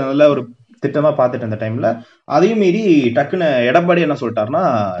வெல்கமிங் ரொம்ப நல்ல ஒரு திட்டமா பார்த்துட்டு அந்த டைம்ல. அதையும் மீறி டக்குன்னு எடப்பாடி என்ன சொல்லிட்டாருன்னா,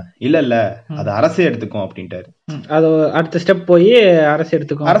 இல்ல அது அரசே எடுத்துக்கும் அப்படின்ட்டாரு. அது அடுத்த ஸ்டெப் போய் அரசே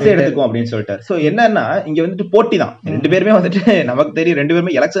எடுத்துக்கும் அப்படின்னு சொல்லிட்டாரு. சோ என்னன்னா இங்க வந்துட்டு போட்டி தான். 2 பேருமே வந்துட்டு நமக்கு தெரியும், 2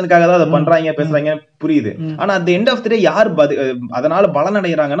 பேருமே எலெக்ஷனுக்காக தான் அதை பண்றாங்க பேசுறாங்க புரியுது. ஆனா at the end of the டே யார் அதனால பலன்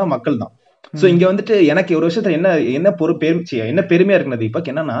அடைகிறாங்கன்னா மக்கள் தான். சோ இங்க வந்துட்டு எனக்கு ஒரு விஷயத்துல என்ன பெருமையா இருக்குன்னு இப்ப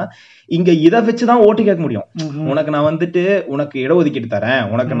என்னன்னா, இங்க இதை வச்சுதான் ஓட்டு கேட்க முடியும். உனக்கு நான் வந்துட்டு உனக்கு இடஒதுக்கீடு தரேன்,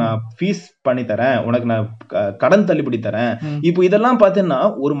 உனக்கு நான் ஃபீஸ் பண்ணி தரேன், உனக்கு நான் கடன் தள்ளுபடி தரேன். இப்போ இதெல்லாம் பாத்தீங்கன்னா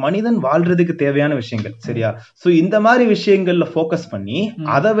ஒரு மனிதன் வாழ்றதுக்கு தேவையான விஷயங்கள், சரியா? சோ இந்த மாதிரி விஷயங்கள்ல போக்கஸ் பண்ணி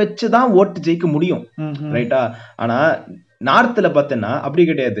அதை வச்சுதான் ஓட்டு ஜெயிக்க முடியும், ரைட்டா? ஆனா நார்த்ல பாத்தீங்கன்னா அப்படி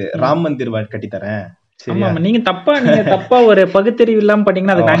கிடையாது. ராம் மந்திர் கட்டி தரேன், ஆமா நீங்க தப்பா ஒரு பகுத்தறிவு இல்லாம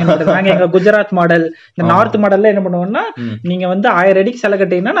பண்ணீங்கன்னா அது நாங்க எங்க குஜராத் மாடல் இந்த நார்த் மாடல்ல என்ன பண்ணுவோம்னா நீங்க வந்து 1000 அடிக்கு சிலை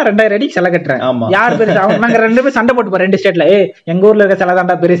கட்டீங்கன்னா நான் 2000 அடிக்கு சிலை கட்டுறேன். யார் பெருசு? நாங்க 2 பேரும் சண்டை போட்டு 2 ஸ்டேட்ல எங்க ஊர்ல இருக்க சிலை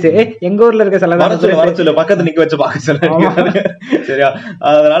தாண்டா பெருசு, எங்க ஊர்ல இருக்க சிலை தான் பக்கத்து நிக்க வச்சு பாக்க சொல்ல. சரியா?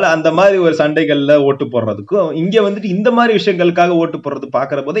 அதனால அந்த மாதிரி ஒரு சண்டைகள்ல ஓட்டு போடுறதுக்கும் இங்க வந்துட்டு இந்த மாதிரி விஷயங்களுக்காக ஓட்டு போடுறது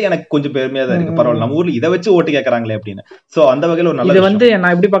பாக்குற போது எனக்கு கொஞ்சம் பெருமையா தான் இருக்கு. பரவாயில்ல, நம்ம ஊர்ல இதை வச்சு ஓட்டு கேட்கறாங்களே அப்படின்னு. சோ அந்த வகையில ஒரு நல்ல இது வந்து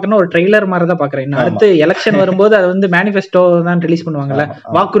நான் எப்படி பாக்கணும், ஒரு ட்ரெய்லர் மாதிரி தான் பாக்குறேன். அடுத்து எலெக்ஷன் வரும்போது அது வந்து மேனிஃபெஸ்டோ தான் ரிலீஸ் பண்ணுவாங்கல்ல,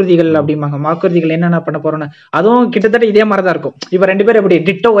 வாக்குறுதிகள் அப்படிம்பாங்க. வாக்குறுதிகள் என்னென்ன பண்ண போறோம்னு அதுவும் கிட்டத்தட்ட இதே மாதிரிதான் இருக்கும். இப்ப 2 பேரும் எப்படி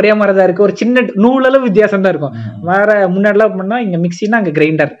டிட்டோ ஒரே மாதிரிதான் இருக்கு, ஒரு சின்ன நூலளவு வித்தியாசம் தான் இருக்கும். வேற முன்னாடி எல்லாம் பண்ணா இங்க மிக்சினா அங்க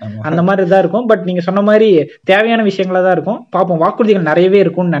கிரைண்டர் அந்த மாதிரி தான் இருக்கும். பட் நீங்க சொன்ன மாதிரி தேவையான விஷயங்களா தான் இருக்கும். பாப்போம், வாக்குறுதிகள் நிறையவே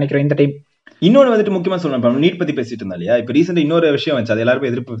இருக்கும்னு நினைக்கிறேன் இந்த டைம். இன்னொன்னு வந்துட்டு முக்கியமா சொல்லணும், நீட் பத்தி பேசிட்டு இருந்தா இல்லையா, இப்ப ரீசெண்டா இன்னொரு விஷயம் வச்சு அது எல்லாரும்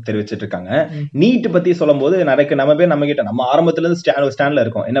எதிர்ப்பு தெரிவிச்சிட்டு இருக்காங்க. நீட் பத்தி சொல்லும் போது நிறைய நம்ம பேர் நம்ம கிட்ட நம்ம ஆரம்பத்துல இருந்து ஸ்டாண்ட்ல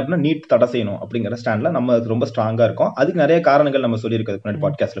இருக்கோம். என்ன பண்ணா நீட் தடை செய்யணும் அப்படிங்கிற ஸ்டாண்ட்ல நம்ம ரொம்ப ஸ்ட்ராங்கா இருக்கோம். அதுக்கு நிறைய காரணங்கள் நம்ம சொல்லியிருக்கிறது முன்னாடி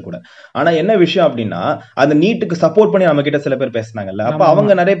பாட்காஸ்ட்ல கூட. ஆனா என்ன விஷயம் அப்படின்னா, அந்த நீட்டுக்கு சப்போர்ட் பண்ணி நம்ம கிட்ட சில பேர் பேசினாங்கல்ல, அப்ப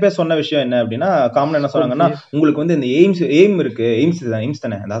அவங்க நிறைய பேர் சொன்ன விஷயம் என்ன அப்படின்னா, காமனா என்ன சொன்னாங்கன்னா, உங்களுக்கு வந்து இந்த எய்ம் இருக்கு, எய்ம்ஸ்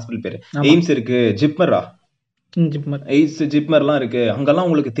தானே அந்த ஹாஸ்பிட்டல் பேரு, எய்ம்ஸ் இருக்கு, ஜிப்மர்லாம் இருக்கு, அங்கெல்லாம்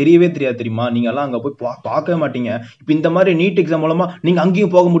உங்களுக்கு தெரியவே தெரியாது தெரியுமா, நீங்க எல்லாம் அங்க போய் பார்க்கவே மாட்டீங்க. இப்ப இந்த மாதிரி நீட் எக்ஸாம் மூலமா நீங்க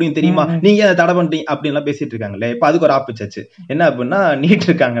அங்கேயும் போக முடியும் தெரியுமா, நீங்க தடை பண்ணிட்டீங்க அப்படின்னு எல்லாம் பேசிட்டு இருக்காங்கல்ல. இப்ப அதுக்கு ஒரு ஆப்பிச்சாச்சு என்ன அப்படின்னா, நீட்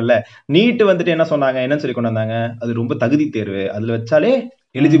இருக்காங்கல்ல, நீட் வந்துட்டு என்ன சொன்னாங்க, என்னன்னு சொல்லி கொண்டு வந்தாங்க, அது ரொம்ப தகுதி தேர்வு, அதுல வச்சாலே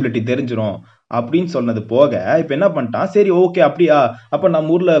எலிஜிபிலிட்டி தெரிஞ்சிரும் அப்படின்னு சொன்னது போக, இப்ப என்ன பண்ணிட்டான், சரி ஓகே அப்படியா, அப்ப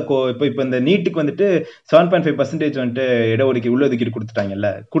நம்ம ஊர்ல இப்ப இந்த நீட்டுக்கு வந்துட்டு 7.5% வந்துட்டு இடஒதுக்கீடு உள்ளொதுக்கீடு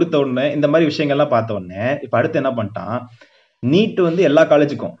கொடுத்துட்டாங்கல்ல, கொடுத்த உடனே இந்த மாதிரி விஷயங்கள்லாம் பார்த்த உடனே இப்ப அடுத்து என்ன பண்ணிட்டான், நீட் வந்து எல்லா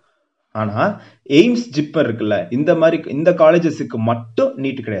காலேஜுக்கும், ஆனா எய்ம்ஸ் ஜிப்மர் இருக்குல்ல, இந்த காலேஜஸ்க்கு மட்டும்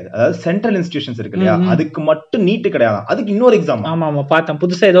நீட் கிடையாது. அதாவது சென்ட்ரல் இன்ஸ்டிடியூஷன்ஸ் இருக்கு இல்லையா, அதுக்கு மட்டும் நீட் கிடையாது, அதுக்கு இன்னொரு எக்ஸாம். ஆமா ஆமா பார்த்தேன்,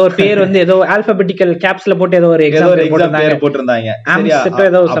 புதுசா ஏதோ ஒரு பேர் வந்து ஏதோ ஆல்பபெட்டிக்கல் கேப்ஸ்ல போட்டு ஏதோ ஒரு எக்ஸாம் பேர் போட்டிருந்தாங்க.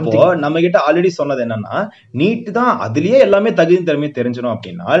 அப்போ நம்ம கிட்ட ஆல்ரெடி சொன்னது என்னன்னா, நீட் தான் அதுலயே எல்லாமே தகுதி திறமையை தெரிஞ்சிடும்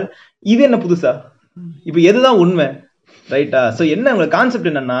அப்படின்னா, இது என்ன புதுசா, இப்ப எதுதான் உண்மை, ரைட்டா? சோ என்ன உங்களுக்கு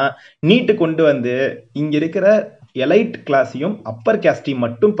கான்செப்ட் என்னன்னா, நீட்டு கொண்டு வந்து இங்க இருக்கிற எலைட் கிளாஸையும் அப்பர் கேஸ்டையும்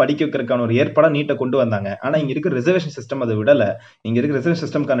மட்டும் படிக்க வைக்கிறதுக்கான ஒரு ஏற்பாடா நீட்டை கொண்டு வந்தாங்க. ஆனா இங்க இருக்கிற ரிசர்வேஷன் சிஸ்டம் அதை விடல, இங்க இருக்கிற ரிசர்வேஷன்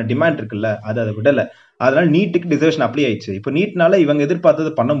சிஸ்டம்கான டிமாண்ட் இருக்குல்ல, அதை விடல. அதனால நீட்டுக்கு ரிசர்வேஷன் அப்ளை ஆயிடுச்சு. இப்ப நீட்னால இவங்க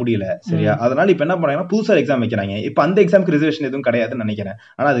எதிர்பார்த்தது பண்ண முடியல, சரியா? அதனால இப்ப என்ன பண்ணாங்கன்னா, புதுசா எக்ஸாம் வைக்கிறாங்க. இப்ப அந்த எக்ஸாமுக்கு ரிசர்வேஷன் எதுவும் கிடையாதுன்னு நினைக்கிறேன்.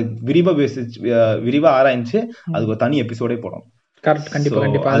 ஆனா அது விரிவா ஆராய்ச்சி அதுக்கு ஒரு தனி எபிசோடே போடும்.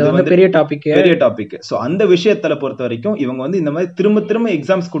 பெரிய டாபிக். சோ அந்த விஷயத்துல பொறுத்த வரைக்கும் இவங்க வந்து இந்த மாதிரி திரும்ப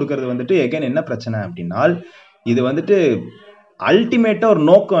எக்ஸாம்ஸ் கொடுக்கறது வந்துட்டு எகைன் என்ன பிரச்சனை அப்படின்னா, இது வந்துட்டு அல்டிமேட்டா ஒரு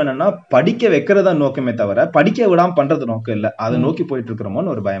நோக்கம் என்னன்னா, படிக்க வைக்கிறதா நோக்கமே தவிர படிக்க விடாம பண்றது நோக்கம் இல்ல. அதை நோக்கி போயிட்டு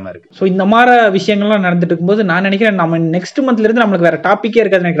இருக்கிறோமோன்னு ஒரு பயமா இருக்கு. சோ இந்த மாதிரி விஷயங்கள்லாம் நடந்துட்டு இருக்கும்போது நான் நினைக்கிறேன், நம்ம நெக்ஸ்ட் மந்த்ல இருந்து நம்மளுக்கு வேற டாபிக்கே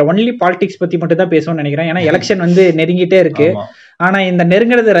இருக்காது நினைக்கிறேன். ஒன்லி பாலிடிக்ஸ் பத்தி மட்டும் தான் பேசணும்னு நினைக்கிறேன். ஏன்னா எலெக்ஷன் வந்து நெருங்கிட்டே இருக்கு. ஆனா இந்த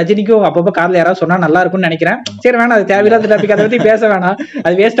நெருங்கிறது ரஜினிக்கும் அப்பப்போ காதுல யாராவது சொன்னா நல்லா இருக்கும்னு நினைக்கிறேன். சரி வேணாம், அது தேவையில்லாத டாபிக், அதை பத்தி பேச வேணாம்,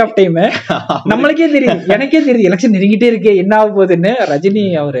 அது வேஸ்ட் ஆஃப் டைம். நம்மளுக்கே தெரியுது, எனக்கே தெரியுது எலெக்ஷன் நெருங்கிட்டே இருக்கு, என்ன ஆக போகுதுன்னு. ரஜினி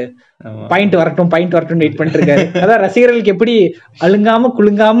அவரு பாயிண்ட் வரட்டும் வெயிட் பண்ணிட்டு இருக்காரு. அதான் ரசிகர்களுக்கு எப்படி அழுங்காம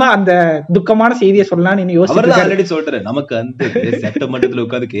குலுங்காம அந்த துக்கமான செய்தியை சொல்லலாம்னு யோசிச்சு சொல்றாரு. நமக்கு வந்து சட்டமன்றத்துல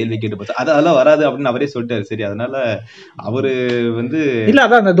உட்காந்து கேள்வி கேட்டு அதெல்லாம் வராது அப்படின்னு அவரே சொல்லிட்டாரு. சரி, அதனால அவரு வந்து இல்ல,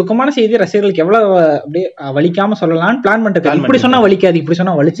 அதான் அந்த துக்கமான செய்தியை ரசிகர்களுக்கு எவ்வளவு அப்படியே வலிக்காம சொல்லலாம்னு பிளான் பண்ணிட்டு, இப்படி சொன்னா வலிக்காது, இப்படி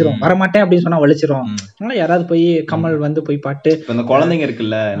சொன்னா வலிச்சிரும், வரமாட்டேன் அப்படின்னு சொன்னா வலிச்சிரும். அதனால யாராவது போய் கமல் வந்து போய் பாட்டு, இந்த குழந்தைங்க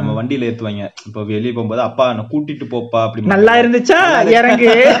இருக்குல்ல, நம்ம வண்டியில ஏத்துவாங்க, இப்ப வெளியே போகும்போது அப்பா நான் கூட்டிட்டு போப்பா அப்படி, நல்லா இருந்துச்சா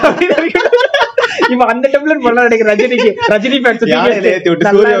இறங்கு இப்ப அந்த டைம்ல ரஜினி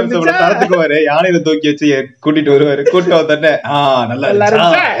யானையில தூக்கி வச்சு கூட்டிட்டு வருவாரு, கூட்டு வந்தே நல்லா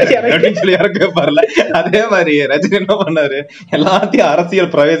சொல்லி இறக்க பாருல. அதே மாதிரி ரஜினி என்ன பண்ணாரு, எல்லாத்தையும்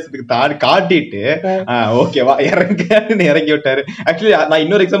அரசியல் பிரவேசத்துக்கு காட்டிட்டு ஓகேவா இறங்க இறக்கி விட்டாரு. ஆக்சுவலி நான்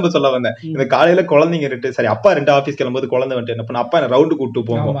இன்னொரு எக்ஸாம்பிள் சொல்ல வந்தேன். இந்த காலையில குழந்தைங்க இருக்கு, சரி அப்பா 2 ஆபீஸ் கிளம்பும்போது குழந்தை வந்துட்டு என்ன பண்ண, அப்பா ரவுண்டு கூட்டு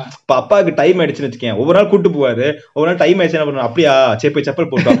போவோம். இப்ப அப்பாவுக்கு டைம் ஆயிடுச்சுன்னு வச்சுக்கேன், ஒவ்வொரு நாள் கூட்டு போவாரு, ஒவ்வொரு நாள் டைம் ஆயிடுச்சு என்ன பண்ணுவோம், அப்படியா சரி போய்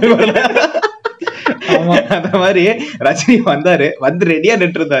செப்பல் போட்டோம். அந்த மாதிரி ரஜினி வந்தாரு, வந்து ரெடியா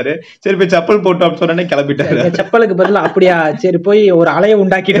நின்று இருந்தாரு, சரி போய் செப்பல் போட்டோம் அப்படின்னு சொன்னே கிளம்பிட்டாரு. செப்பலுக்கு பதிலா அப்படியா சரி போய் ஒரு அலையை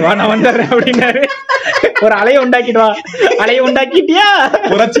உண்டாக்கிட்டு வா, நான் வந்துடுறேன் அப்படின்னாரு. ஒரு அலையை உண்டாக்கிட்டு வா, அலையை உண்டாக்கிட்டியா,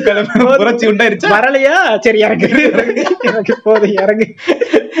 புரட்சி உண்டாயிருச்சு, வரலையா சரி இறங்கு போது இறங்கு.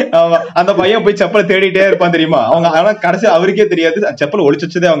 ஆமா, அந்த பையன் போய் செப்பலை தேடிட்டே இருப்பான் தெரியுமா. அவங்க ஆனா கடைசி அவருக்கே தெரியாது செப்பல் ஒளிச்சு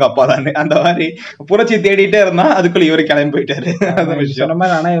வச்சதே அவங்க அப்பா தானே. அந்த மாதிரி புரட்சி தேடிட்டே இருந்தா அதுக்குள்ள இவரு கிளம்பி போயிட்டாரு.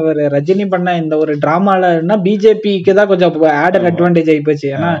 ஆனா இவர் ரஜினி பண்ண இந்த ஒரு டிராமாலன்னா பிஜேபிக்கு தான் கொஞ்சம் ஆடட் அட்வான்டேஜ் ஆகி போச்சு.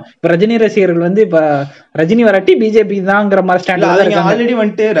 ஏன்னா இப்ப ரஜினி ரசிகர்கள் வந்து இப்ப ரஜினி வராட்டி பிஜேபி தான்ங்கிற மாதிரி ஸ்டாண்ட். ஆல்ரெடி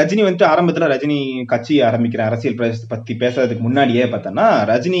வந்துட்டு ரஜினி வந்துட்டு ஆரம்பத்துல ரஜினி கட்சி ஆரம்பிக்கிற அரசியல் பத்தி பேசுறதுக்கு முன்னாடியே பார்த்தோம்னா,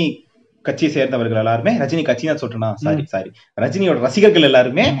 ரஜினி கட்சியை சேர்ந்தவர்கள் எல்லாருமே, ரஜினி கட்சி தான் சொல்றேன், சாரி ரஜினியோட ரசிகர்கள்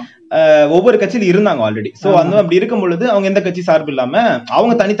எல்லாருமே ஒவ்வொரு கட்சியில இருந்தாங்க ஆல்ரெடி. சோ அந்த அப்படி இருக்கும் பொழுது அவங்க எந்த கட்சி சார்பு இல்லாம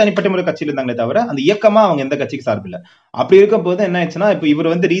அவங்க தனித்தனிப்பட்ட முறை கட்சியில இருந்தாங்களே தவிர அந்த இயக்கமா அவங்க எந்த கட்சிக்கு சார்பு இல்ல. அப்படி இருக்கும் போது என்ன ஆயிடுச்சுன்னா, இப்ப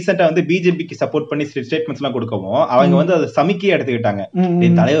இவர் வந்து ரீசெண்டா வந்து பிஜேபிக்கு சப்போர்ட் பண்ணி ஸ்டேட்மெண்ட்ஸ் எல்லாம் கொடுக்கவும் அவங்க வந்து அதை சமிக்கையா எடுத்துக்கிட்டாங்க.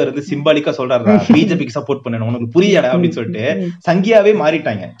 தலைவர் வந்து சிம்பாலிக்கா சொல்றாரு பிஜேபிக்கு சப்போர்ட் பண்ணணும், உனக்கு புரியல அப்படின்னு சொல்லிட்டு சங்கியாவே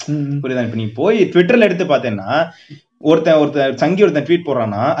மாறிட்டாங்க. புரியுதா? இப்ப நீ போய் ட்விட்டர்ல எடுத்து பார்த்தேன்னா ஒருத்தன் சங்கி ட்வீட்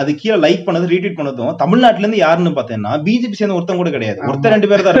போடுறான்னா அது கீழே லைக் பண்ணது ரீட்வீட் பண்ணதும் தமிழ்நாட்டுல இருந்து யாருன்னு பார்த்தேன்னா பிஜேபி சேர்ந்த ஒருத்தன் கூட கிடையாது, ஒருத்தர் 2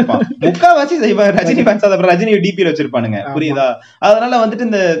 பேர் தான் இருப்பான். முக்காவாசி ரஜினி ஃபேன்ஸ் ரஜினி டிபில வச்சிருப்பானுங்க. புரியுதா? அதனால வந்துட்டு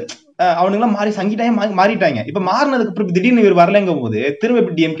இந்த அவனுங்க எல்லாம் மாறி சங்கிட்டாயே மாறிட்டாங்க. இப்ப மாறினதுக்கு அப்புறம் திடீர்னு இவர் வரலங்க போது திரும்ப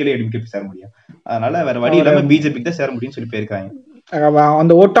எப்படி டிஎம்கே ஏடிஎம்கே சேர முடியும்? அதனால வேற வழி இல்லாம பிஜேபிக்கு தான் சேர முடியும்னு சொல்லி போயிருக்காங்க.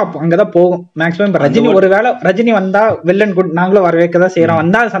 அந்த ஓட்டு அங்கதான் போகும் மேக்ஸிமம். இப்ப ரஜினி ஒருவேளை ரஜினி வந்தா வெல் அண்ட் குட், நாங்களும் வரவேற்கதான் செய்யறோம்.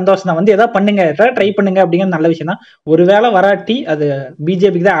 வந்தா சந்தோஷம் தான், வந்து ஏதாவது பண்ணுங்க, ஏதாவது ட்ரை பண்ணுங்க அப்படிங்கிற நல்ல விஷயம் தான். ஒருவேளை வராட்டி அது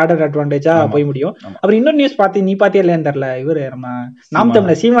பிஜேபிக்கு தான் ஆடட் அட்வான்டேஜா போய் முடியும். அப்புறம் இன்னொரு நியூஸ் நீ பாத்தியா இல்லையான்னு தெரியல, இவரு நம்ம நாம்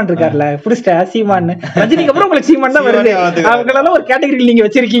தமிழர் சீமான் இருக்காருல்ல, புடிச்சிட்ட சீமான், ரஜினிக்கு அப்புறம் உங்களுக்கு சீமான் தான் வருது. அவங்களெல்லாம் ஒரு கேட்டகரி நீங்க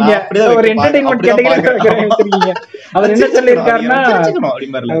வச்சிருக்கீங்க, ஒரு என்டர்டைன்மெண்ட் கேட்டகரி வச்சிருக்கீங்க. அவர் என்ன சொல்லியிருக்காருன்னா,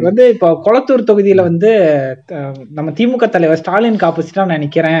 அவர் வந்து இப்போ கொளத்தூர் தொகுதியில வந்து நம்ம திமுக தலைவர் ஸ்டாலின் ஆப்போசிட்டா நான்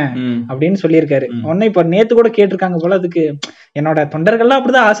நிக்கிறேன் அப்படின்னு சொல்லியிருக்காரு. உடனே இப்ப நேத்து கூட கேட்டிருக்காங்க போல, அதுக்கு என்னோட தொண்டர்கள்லாம்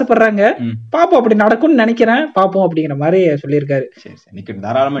அப்படிதான் ஆசைப்படுறாங்க, பாப்போம் அப்படி நடக்கும்னு நினைக்கிறேன், பாப்போம் அப்படிங்கிற மாதிரி சொல்லியிருக்காரு.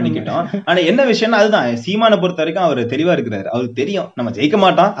 தாராளமா நிக்கட்டும். ஆனா என்ன விஷயம்னா அதுதான், சீமானை பொறுத்த வரைக்கும் அவர் தெளிவா இருக்கிறாரு. அவருக்கு தெரியும் நம்ம ஜெயிக்க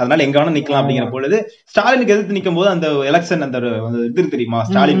மாட்டோம், அதனால எங்க வேணா நிக்கலாம் அப்படிங்கிற பொழுது ஸ்டாலினுக்கு எதிர்த்து நிக்கும் போது அந்த எலெக்ஷன் அந்த இது தெரியுமா,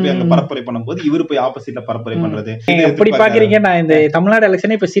 ஸ்டாலின் போய் அங்க பரப்புரை பண்ணும் போது இவரு போய் ஆப்போசிட்ல பரப்புரை பண்றது எப்படி பாக்குறீங்க? நான் இந்த தமிழ்நாடு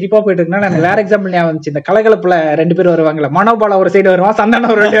எலெக்ஷனே இப்ப சிரிப்பா போயிட்டு இருக்குன்னா, நான் வேற எக்ஸாம்பிள் ஞாபகம் வந்துச்சு. இந்த கலகலப்புல 2 பேர் வருவாங்கல்ல, மனோபாலா ஒரு சைடு வருவான்,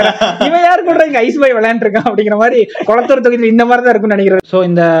 சந்தானம் ஒரு இவன் யாரு கூட இங்க ஐஸ் பாய் விளையாண்டு இருக்கான் அப்படிங்கிற மாதிரி கொளத்தூர் தொகுதியில் இந்த மாதிரி தான் இருக்கும்னு நினைக்கிறேன். சோ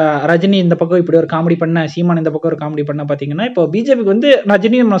இந்த ரஜினி இந்த பக்கம் இப்படி ஒரு காமெடி பண்ண, சீமான் இந்த பக்கம் ஒரு காமெடி பண்ண பாத்தீங்கன்னா, இப்போ பிஜேபிக்கு வந்து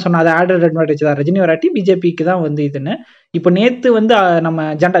ரஜினி நம்ம சொன்ன அது ஆடட் அட்வான்டேஜ் தான். ரஜினி வராட்டி பிஜேபிக்கு தான் வந்து இதுன்னு. இப்போ நேத்து வந்து நம்ம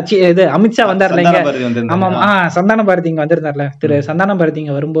ஜெண்டா இது அமித்ஷா வந்தார்ல இங்க, ஆமா சந்தான பாரதி இங்க வந்திருந்தார்ல, திரு சந்தான பாரதி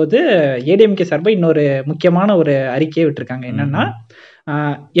இங்க வரும்போது ஏடிஎம்கே சார்பா இன்னொரு முக்கியமான ஒரு அறிக்கையை விட்டுருக்காங்க. என்னன்னா,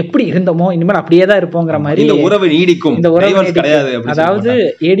 எப்படி இருந்தோமோ இனிமேல் அப்படியே தான் இருப்போங்கிற மாதிரி, இந்த உறவு நீடிக்கும். அதாவது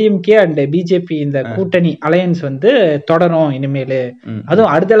ஏடிஎம்கே அண்ட் பிஜேபி இந்த கூட்டணி அலையன்ஸ் வந்து தொடரும் இனிமேல்.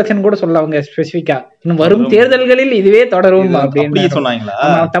 அதுவும் அடுத்த எலெக்ஷன் கூட சொல்ல அவங்க ஸ்பெசிபிக்கா, இன்னும் வரும் தேர்தல்களில் இதுவே தொடரும் அப்படின்னு சொன்னாங்களா.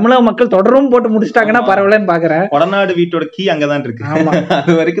 தமிழக மக்கள் தொடரும் போட்டு முடிச்சிட்டாங்கன்னா பரவாயில்லன்னு பாக்குறேன். வடநாடு வீட்டோட கீ அங்கதான் இருக்கு. ஆமா,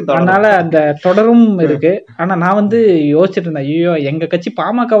 அது வரைக்கும். அதனால அந்த தொடரும் இருக்கு. ஆனா நான் வந்து யோசிச்சுட்டு இருந்தேன், ஐயோ எங்க கட்சி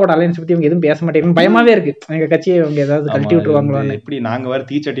பாமகவோட அலையன்ஸ் பத்தி இவங்க எதுவும் பேச மாட்டேங்குது, பயமாவே இருக்கு. எங்க கட்சியை இவங்க ஏதாவது கழட்டி விட்டுருவாங்களோ, இப்படி நாங்க வேற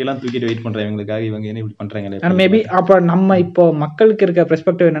தீச்சட்டி எல்லாம் தூக்கிட்டு வெயிட் பண்றோம் இவங்களுக்காக, இவங்க என்ன இப்படி பண்றாங்க. மேபி அப்ப நம்ம இப்போ மக்களுக்கு இருக்க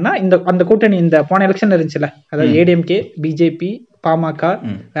பெர்ஸ்பெக்டிவ் என்னன்னா, அந்த கூட்டணி இந்த போன எலெக்ஷன் இருந்துச்சுல, அதாவது ஏடிஎம்கே, பிஜேபி, பாமக,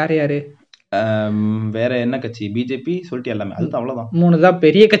 வேற யாரு, வேற என்ன கட்சி, பிஜேபி சொல்லிட்டு எல்லாமே, அது அவ்வளவுதான், 3 தான்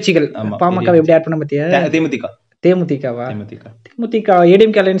பெரிய கட்சிகள். பாமக எப்படி ஆட் பண்ண பத்தியா? தேமுதிகவா? தேமுதிக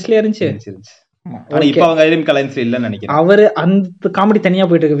ஏடிஎம்கே அலையன்ஸ்ல இருந்துச்சு. அவரு அந்த காமெடி தனியா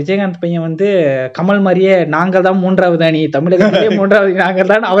போயிட்டு இருக்கு. விஜயகாந்த் பையன் வந்து கமல் மாதிரியே நாங்கள் தான் 3வது அணி, தமிழகத்திலேயே 3வது நாங்கள்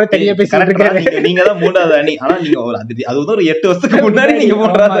தான், அவரை தனியா பேசிட்டு இருக்காரு. நீங்க தான் 3வது அணி, ஆனா நீங்க அது ஒரு 8 வருஷத்துக்கு முன்னாடி நீங்க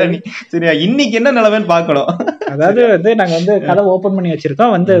 3வது அணி. சரியா? இன்னைக்கு என்ன நிலைமைன்னு பாக்கணும். அதாவது வந்து நாங்க வந்து கதை ஓபன் பண்ணி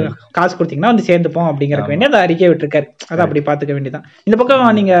வச்சிருக்கோம், வந்து காசு கொடுத்தீங்கன்னா வந்து சேர்ந்துப்போம் அப்படிங்கறதுக்கு வேண்டிய அந்த அறிக்கையை விட்டுருக்காரு. அதை அப்படி பாத்துக்க வேண்டியதான். இந்த பக்கம்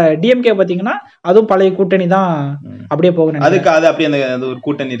நீங்க டிஎம்கே பாத்தீங்கன்னா அதுவும் பழைய கூட்டணி தான், அப்படியே போகணும். அதுக்கு அது அப்படியே அந்த ஒரு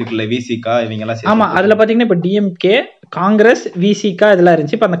கூட்டணி இருக்குல்ல, விசிகா இவங்க. ஆமா, அதுல பாத்தீங்கன்னா இப்ப டிஎம்கே, காங்கிரஸ், விசிகா இதெல்லாம்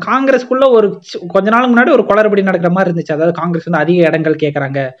இருந்துச்சு. இப்ப அந்த காங்கிரஸ்க்குள்ள ஒரு கொஞ்ச நாளுக்கு முன்னாடி ஒரு குளறுபடி நடக்கிற மாதிரி இருந்துச்சு. அதாவது காங்கிரஸ் வந்து அதிக இடங்கள்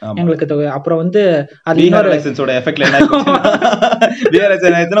கேக்குறாங்க எங்களுக்கு. அப்புறம் வந்து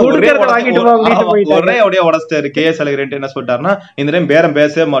என்ன சொல்லிட்டாருன்னா, இந்த டைம் பேரம்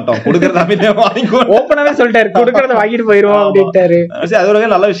பேசவே மாட்டோம், ஓப்பனாவே சொல்லிட்டாரு, கொடுக்கறத வாங்கிட்டு போயிருவோம் அப்படின்ட்டாரு. அது ஒரு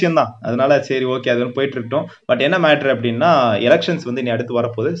நல்ல விஷயம் தான். அதனால சரி ஓகே, அது போயிட்டு இருக்கட்டும். பட் என்ன மேட்டர் அப்படின்னா, எலெக்ஷன்ஸ் வந்து இனி அடுத்து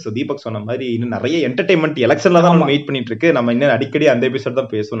வரப்போகுது. சோ தீபக் சொன்ன மாதிரி இன்னும் நிறைய என்டர்டைன்மெண்ட் எலெக்ஷன்ல தான் வெயிட் பண்ணிட்டு இருக்கு. நம்ம இன்னும் அடிக்கடி அந்த எபிசோட் தான்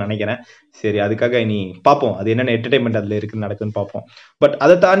பேசணும்னு நினைக்கிறேன். சரி, அதுக்காக இனி பார்ப்போம் அது என்னென்ன என்டர்டைன்மெண்ட் அதுல இருக்கு நடக்குன்னு பார்ப்போம். பட்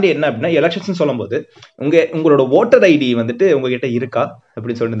அதை தாண்டி என்ன அப்படின்னா, எலெக்ஷன்ஸ் சொல்லும் போது உங்களோட ஓட்டர் ஐடி வந்துட்டு உங்ககிட்ட இருக்கா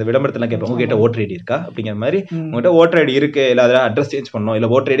அப்படின்னு சொல்லிட்டு இந்த விளம்பரத்துல கேட்போம், உங்ககிட்ட ஓட்டர் ஐடி இருக்கா அப்படிங்கிற மாதிரி. உங்ககிட்ட ஓட்டர் ஐடி இருக்கு, இல்ல அதில் அட்ரஸ் சேஞ்ச் பண்ணணும், இல்ல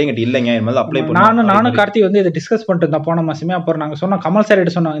ஓட்டர் ஐடி எங்கிட்ட இல்லைங்க, இந்த மாதிரி அப்ளை பண்ணணும். நானும் கார்த்தி வந்து இதை டிஸ்கஸ் பண்ணிட்டு இருந்தோம் போன மாசமே. அப்புறம் நாங்க சொன்னோம், கமல் சார்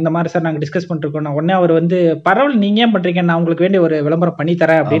கிட்ட சொன்னோம், இந்த மாதிரி சார் நாங்க டிஸ்கஸ் பண்ணிட்டு இருக்கோம். உடனே அவர் வந்து பரவாயில்ல நீங்க ஏன் பண்றீங்க, நான் உங்களுக்கு வேண்டிய ஒரு விளம்பரம் பண்ணி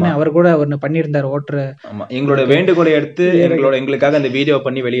தரேன் அப்படின்னு அவர் கூட ஒன்னு பண்ணியிருந்தாரு ஓட்டர். ஆமா, எங்களோட வேண்டுகோளை வீடியோல எடுத்து எங்களுக்காக அந்த வீடியோ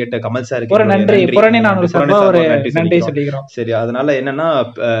பண்ணி வெளியிட்ட கமல் சாருக்கு ஒரு நன்றி. சொல்லிக்கிறோம். சரி, அதனால என்னன்னா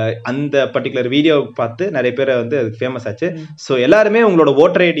அந்த பர்டிகுலர் வீடியோ பார்த்து நிறைய பேர் வந்து அது ஃபேமஸ் ஆச்சு. சோ எல்லாருமே உங்களோட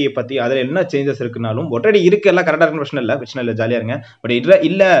ஓட்டர் ஐடி பத்தி அதுல என்ன சேஞ்சஸ் இருக்குனாலும், ஓட்டர் ஐடி இருக்கு எல்லாம் கரெக்டா இருக்கு, பிரச்சனை இல்ல, ஜாலியா இருங்க. பட்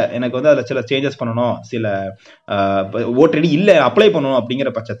இல்ல எனக்கு வந்து அதுல சில சேஞ்சஸ் பண்ணணும், சில ஓட்டர் ஐடி இல்ல அப்ளை பண்ணணும்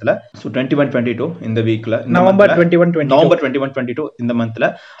அப்படிங்கிற பட்சத்துல 21-22 இந்த வீக்ல, நவம்பர் 21-22 இந்த மந்த்ல,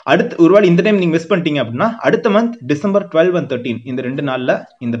 அடுத்து ஒருவேளை இந்த டைம் நீங்க மிஸ் பண்ணிட்டீங்க அப்படின்னா அடுத்த மந்த் டிசம்பர் 12 and 13 இந்த 2 நாள்ல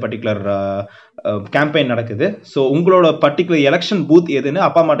இந்த பர்டிகுலர் கேம்பெயின் நடக்குது. ஸோ உங்களோட பர்டிகுலர் எலெக்ஷன் பூத் எதுன்னு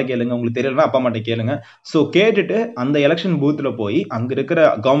அப்பா அம்மாட்ட கேளுங்க, உங்களுக்கு தெரியலன்னா அப்பா அம்மாட்ட கேளுங்க. ஸோ கேட்டுட்டு அந்த எலெக்ஷன் பூத்ல போய் அங்க இருக்கிற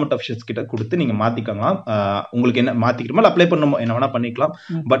கவர்மெண்ட் அஃபிஷியல்ஸ் கிட்ட கொடுத்து நீங்க மாத்திக்கலாம். உங்களுக்கு என்ன மாத்திக்கணுமோ அப்ளை பண்ணணுமோ என்ன வேணா பண்ணிக்கலாம்.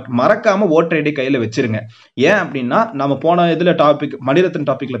 பட் மறக்காம ஓட்டர் ஐடி கையில வச்சிருங்க. ஏன் அப்படின்னா நம்ம போன இதுல மணிரத்னம்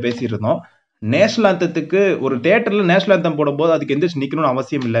டாபிக்ல பேசிட்டு இருந்தோம். நேஷனல் ஆந்தத்துக்கு ஒரு தியேட்டர்ல நேஷனல் ஆந்தம் போடும்போது அதுக்கு எந்திரிச்சு நிக்கணும்னு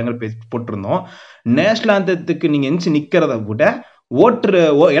அவசியம் இல்லைங்கிற போட்டிருந்தோம். நேஷனல் ஆந்தத்துக்கு நீங்க எந்திரிச்சு நிக்கிறத விட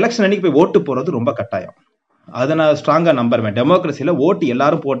எலெக்ஷன் அன்னைக்கு போய் ஓட்டு போறது ரொம்ப கட்டாயம். அதை நான் ஸ்ட்ராங்கா நம்புறேன். டெமோக்ரஸில ஓட்டு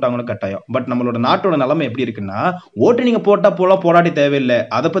எல்லாரும் போட்டாங்கன்னு கட்டாயம். பட் நம்மளோட நாட்டோட நிலைமை எப்படி இருக்குன்னா, ஓட்டு நீங்க போடாட்டி தேவையில்லை,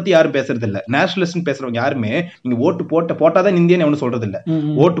 அதை பத்தி யாரும் பேசுறது இல்ல. நேஷனலிஸ்ட் பேசுறவங்க யாருமே நீங்க ஓட்டு போட்டாதான் இந்தியன் ஒன்னும் சொல்றது இல்ல,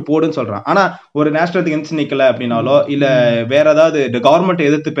 ஓட்டு போடுன்னு சொல்றான். ஆனா ஒரு நேஷனலுக்கு எந்திரிச்சு நிக்கல அப்படின்னாலோ இல்ல வேற ஏதாவது கவர்மெண்ட்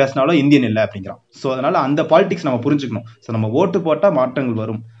எதிர்த்து பேசினாலோ இந்தியன் இல்ல அப்படிங்கிறான். சோ அதனால அந்த பாலிடிக்ஸ் நம்ம புரிஞ்சுக்கணும். சோ நம்ம ஓட்டு போட்டா மாற்றங்கள்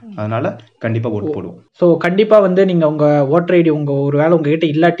வரும், அதனால கண்டிப்பா ஓட்டு போடுவோம். ஸோ கண்டிப்பா வந்து நீங்க உங்க ஓட்டர் ஐடி ஒரு வேலை உங்ககிட்ட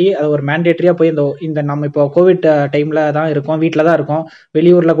இல்லாட்டி அது ஒரு மேண்டேட்டரியா போய் இந்த நம்ம இப்போ கோவிட் டைம்ல தான் இருக்கோம், வீட்டில தான் இருக்கோம்,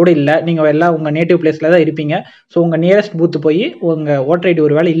 வெளியூர்ல கூட இல்லை, நீங்க எல்லாம் உங்க நேட்டிவ் பிளேஸ்ல தான் இருப்பீங்க. ஸோ உங்க நியரஸ்ட் பூத் போய் உங்க ஓட்டர் ஐடி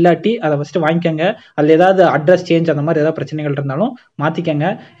ஒரு வேலை இல்லாட்டி அதை ஃபர்ஸ்ட் வாங்கிக்கோங்க. அதுல ஏதாவது அட்ரஸ் சேஞ்ச் அந்த மாதிரி ஏதாவது பிரச்சனைகள் இருந்தாலும் மாத்திக்கங்க.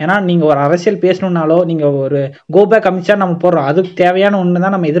 ஏன்னா நீங்க ஒரு அரசியல் பேசணும்னாலோ நீங்க ஒரு கோபேக் அமிச்சா நம்ம போடுறோம், அதுக்கு தேவையான ஒன்று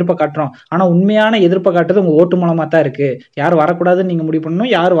தான் நம்ம எதிர்ப்பை காட்டுறோம். ஆனா உண்மையான எதிர்ப்பை காட்டுறது உங்க ஓட்டு மூலமா தான் இருக்கு. யார் வரக்கூடாதுன்னு நீங்க முடிவு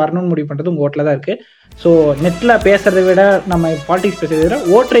பண்ணணும், யார் வரணும்னு முடிவு பண்றது உங்க ஓட்டில் தான் இருக்கு. ஸோ நெட்ல பேசுறதை விட நம்ம பாலிடிக்ஸ் பேசுறதை விட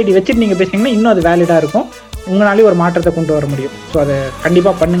ஓட்டர் ஐடி வச்சுட்டு நீங்க பேசுனீங்கன்னா இன்னும் அது வேலிடா இருக்கும், உங்களாலேயும் ஒரு மாற்றத்தை கொண்டு வர முடியும். ஸோ அதை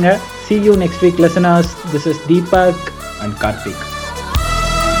கண்டிப்பா பண்ணுங்க. See you next week listeners. This is Deepak and Karthik.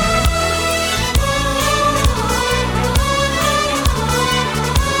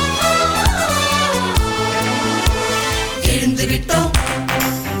 எழுந்து விட்டோம்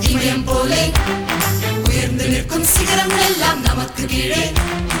இமயம் போலே, உயர்ந்து நிற்கும் சிகரம் எல்லாம் நமக்கு கீழே.